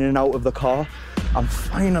slithering in and out of the car. I'm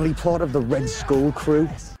finally part of the Red Skull crew.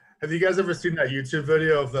 Have you guys ever seen that YouTube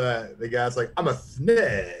video of the guy's like, I'm a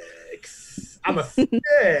snake. I'm a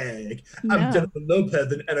snake. No. I'm Jennifer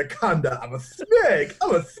Lopez and Anaconda. I'm a snake.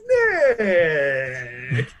 I'm a snake.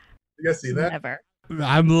 You guys see that? Never.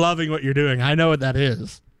 I'm loving what you're doing. I know what that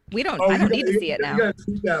is. I don't need to see it now. You gotta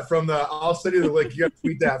tweet that from I'll send you the link. You gotta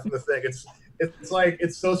tweet that from the thing. It's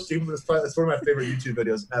so stupid. It's one of my favorite YouTube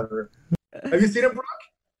videos ever. Have you seen it, Brooke?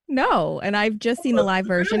 No, and I've just seen the live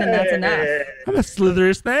version, and that's enough. I'm a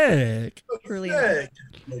slithery snake. Truly enough.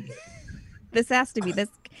 This has to be this.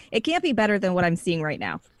 It can't be better than what I'm seeing right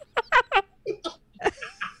now.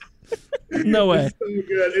 No way. It's so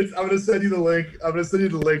good. I'm gonna send you the link. I'm gonna send you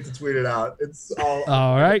the link to tweet it out. It's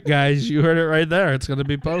all right, guys. You heard it right there. It's gonna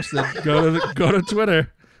be posted. Go to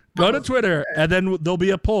Twitter. Go to Twitter, and then there'll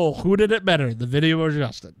be a poll. Who did it better, the video or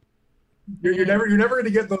Justin? You're never gonna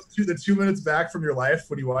get the 2 minutes back from your life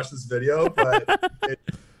when you watch this video, but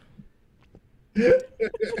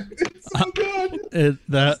it's so good.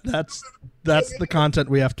 That's the content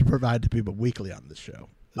we have to provide to people weekly on this show.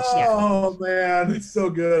 Oh man, it's so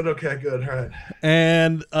good. Okay, good. All right.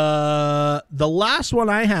 And the last one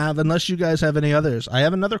I have, unless you guys have any others, I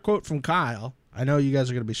have another quote from Kyle. I know you guys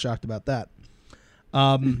are going to be shocked about that.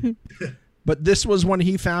 But this was when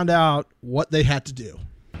he found out what they had to do.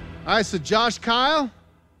 All right, so Josh Kyle,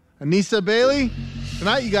 Anissa Bailey,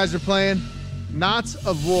 tonight you guys are playing Knots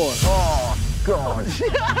of War. Oh, God.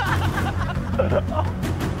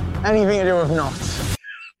 Anything to do with knots.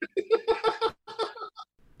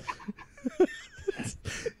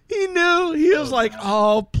 He knew. He was like,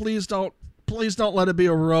 "Oh, please don't let it be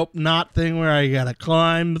a rope knot thing where I gotta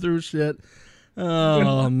climb through shit."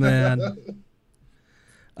 Oh man.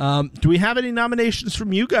 Do we have any nominations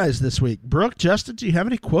from you guys this week? Brooke, Justin, do you have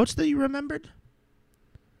any quotes that you remembered?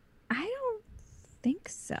 I don't think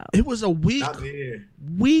so. It was a week.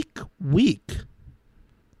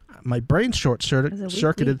 My brain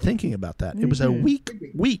short-circuited thinking about that. It was a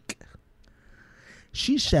week.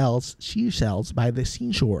 She sells by the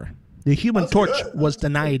seashore. The Human Torch was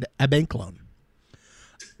denied a bank loan.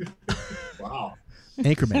 Wow.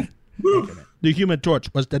 Anchorman. The Human Torch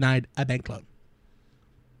was denied a bank loan.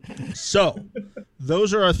 So,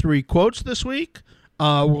 those are our 3 quotes this week.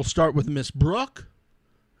 We'll start with Miss Brooke.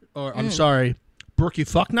 I'm sorry, Brookie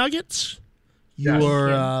Fucknuggets.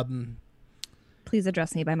 Your Please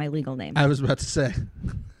address me by my legal name. I was about to say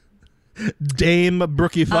Dame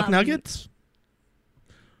Brookie Fucknuggets.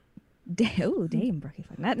 Dame Brookie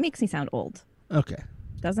Fuck. That makes me sound old. Okay.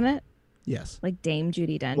 Doesn't it? Yes. Like Dame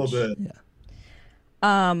Judi Dench. A little bit.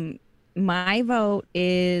 Yeah. My vote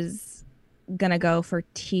is gonna go for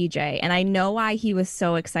TJ, and I know why he was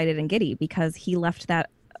so excited and giddy, because he left that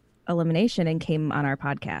elimination and came on our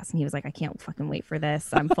podcast, and he was like, "I can't fucking wait for this.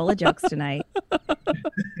 I'm full of jokes tonight."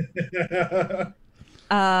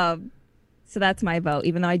 So that's my vote,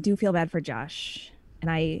 even though I do feel bad for Josh,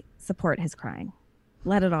 and I support his crying.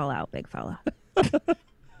 Let it all out, big fella.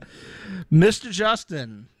 Mr.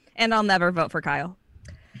 Justin. And I'll never vote for Kyle.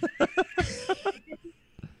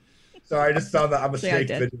 Sorry, I just found that I'm a snake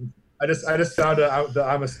video. I just found the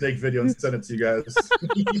I'm a snake video and sent it to you guys.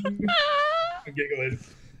 I'm giggling.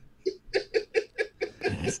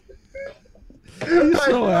 He's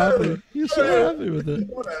so happy. He's so happy with it.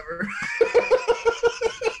 Whatever.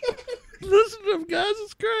 Listen to him, guys.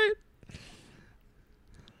 It's great.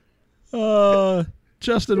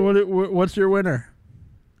 Justin, what's your winner?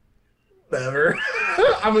 Whatever.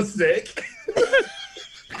 I'm a snake.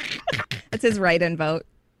 It's his write-in vote.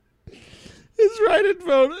 His write-in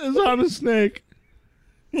vote is on a snake.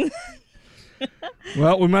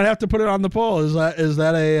 Well, we might have to put it on the poll. Is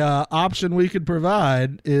that a option we could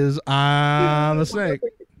provide? Is on a snake?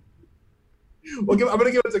 Well, I'm going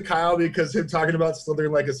to give it to Kyle because him talking about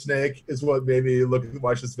slithering like a snake is what made me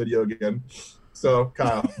watch this video again. So,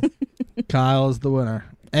 Kyle. Kyle is the winner.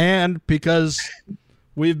 And because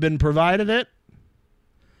we've been provided it,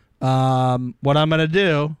 what I'm going to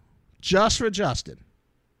do, just for Justin,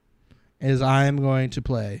 is I am going to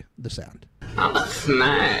play the sound. I'm a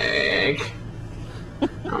snake.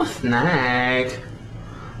 I'm a snake.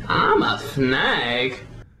 I'm a snake.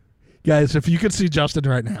 Guys, if you could see Justin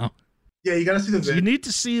right now. Yeah, you got to see the video. You need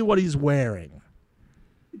to see what he's wearing.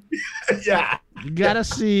 Yeah. You got to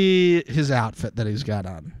see his outfit that he's got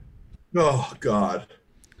on. Oh, God.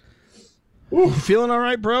 You feeling all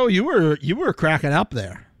right, bro? You were cracking up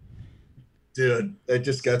there. Dude, it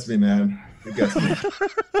just gets me, man. It gets me.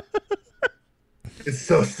 It's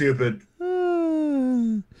so stupid.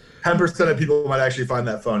 10% of people might actually find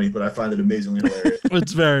that funny, but I find it amazingly hilarious.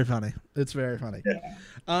 It's very funny. It's very funny. Yeah.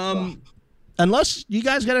 Unless you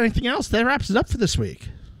guys got anything else, that wraps it up for this week.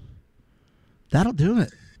 That'll do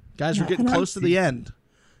it. Guys, we're getting close to the end.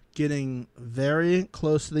 Getting very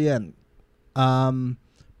close to the end.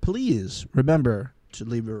 Please remember to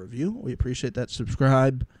leave a review. We appreciate that.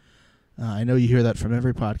 Subscribe. I know you hear that from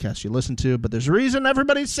every podcast you listen to, but there's a reason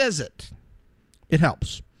everybody says it. It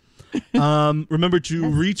helps. Remember to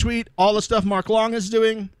retweet all the stuff Mark Long is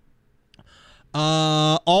doing.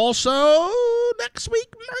 Also, next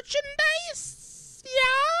week, merchandise.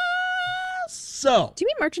 Yeah. So. Do you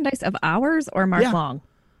mean merchandise of ours or Mark Long?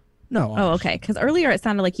 No. Oh, okay. Because earlier it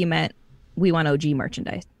sounded like you meant we want OG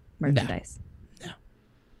merchandise. No.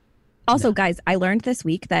 Also, guys, I learned this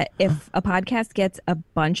week that if a podcast gets a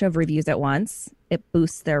bunch of reviews at once, it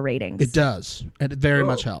boosts their ratings. It does. And it very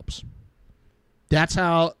much helps. That's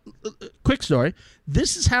how, quick story,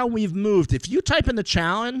 this is how we've moved. If you type in the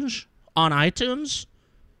challenge on iTunes,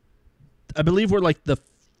 I believe we're like the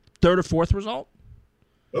third or fourth result.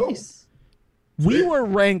 Oh. We were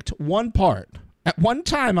ranked one part. At one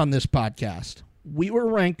time on this podcast, we were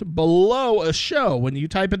ranked below a show when you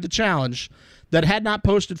type in the challenge that had not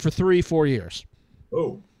posted for 3-4 years.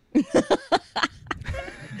 Oh.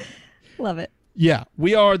 Love it. Yeah,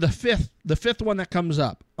 we are the fifth one that comes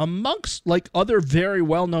up. Amongst like other very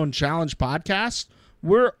well-known challenge podcasts,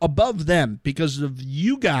 we're above them because of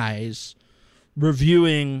you guys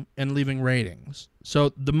reviewing and leaving ratings.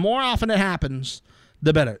 So the more often it happens,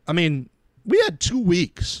 the better. I mean, we had 2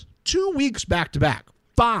 weeks back to back.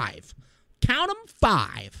 5. Count them,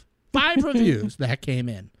 5. 5 reviews that came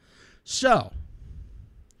in. So,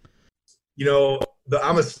 you know, the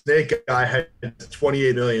I'm a Snake guy had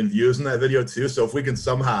 28 million views in that video too. So if we can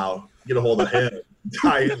somehow get a hold of him,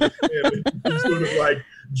 tie in with him, and sort of like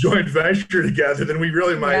joint venture together, then we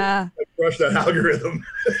really might crush that algorithm.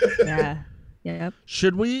 Yeah. Yep.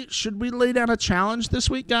 Should we lay down a challenge this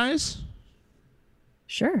week, guys?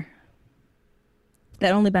 Sure.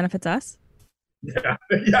 That only benefits us. Yeah.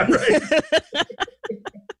 Yeah. Right.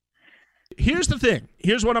 Here's the thing.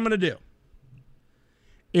 Here's what I'm going to do.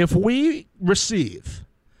 If we receive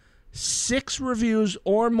 6 reviews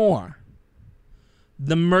or more,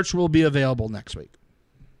 the merch will be available next week.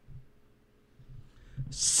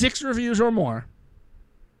 6 reviews or more,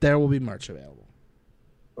 there will be merch available.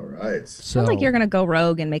 All right. Sounds like you're going to go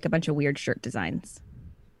rogue and make a bunch of weird shirt designs.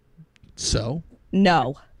 So?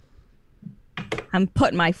 No. I'm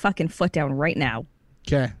putting my fucking foot down right now.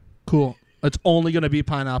 Okay, cool. It's only going to be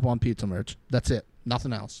pineapple on pizza merch. That's it.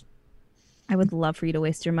 Nothing else. I would love for you to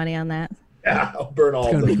waste your money on that. Yeah, I'll burn all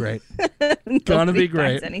of them. It's going to be great. It's going to be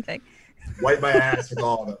great. Anything. Wipe my ass with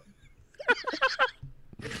all of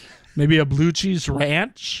them. Maybe a blue cheese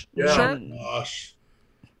ranch shirt? Oh, gosh.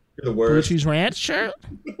 You're the Blue worst. cheese ranch shirt?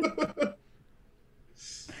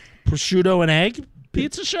 Prosciutto and egg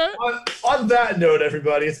pizza shirt? On that note,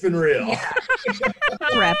 everybody, it's been real.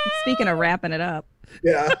 Yeah. Speaking of wrapping it up.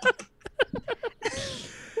 Yeah.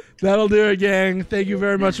 That'll do it, gang. Thank you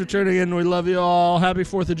very much for tuning in. We love you all. Happy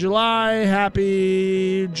 4th of July.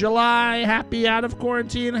 Happy July. Happy out of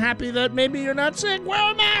quarantine. Happy that maybe you're not sick.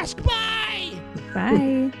 Wear a mask. Bye.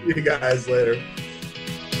 Bye. See you guys later.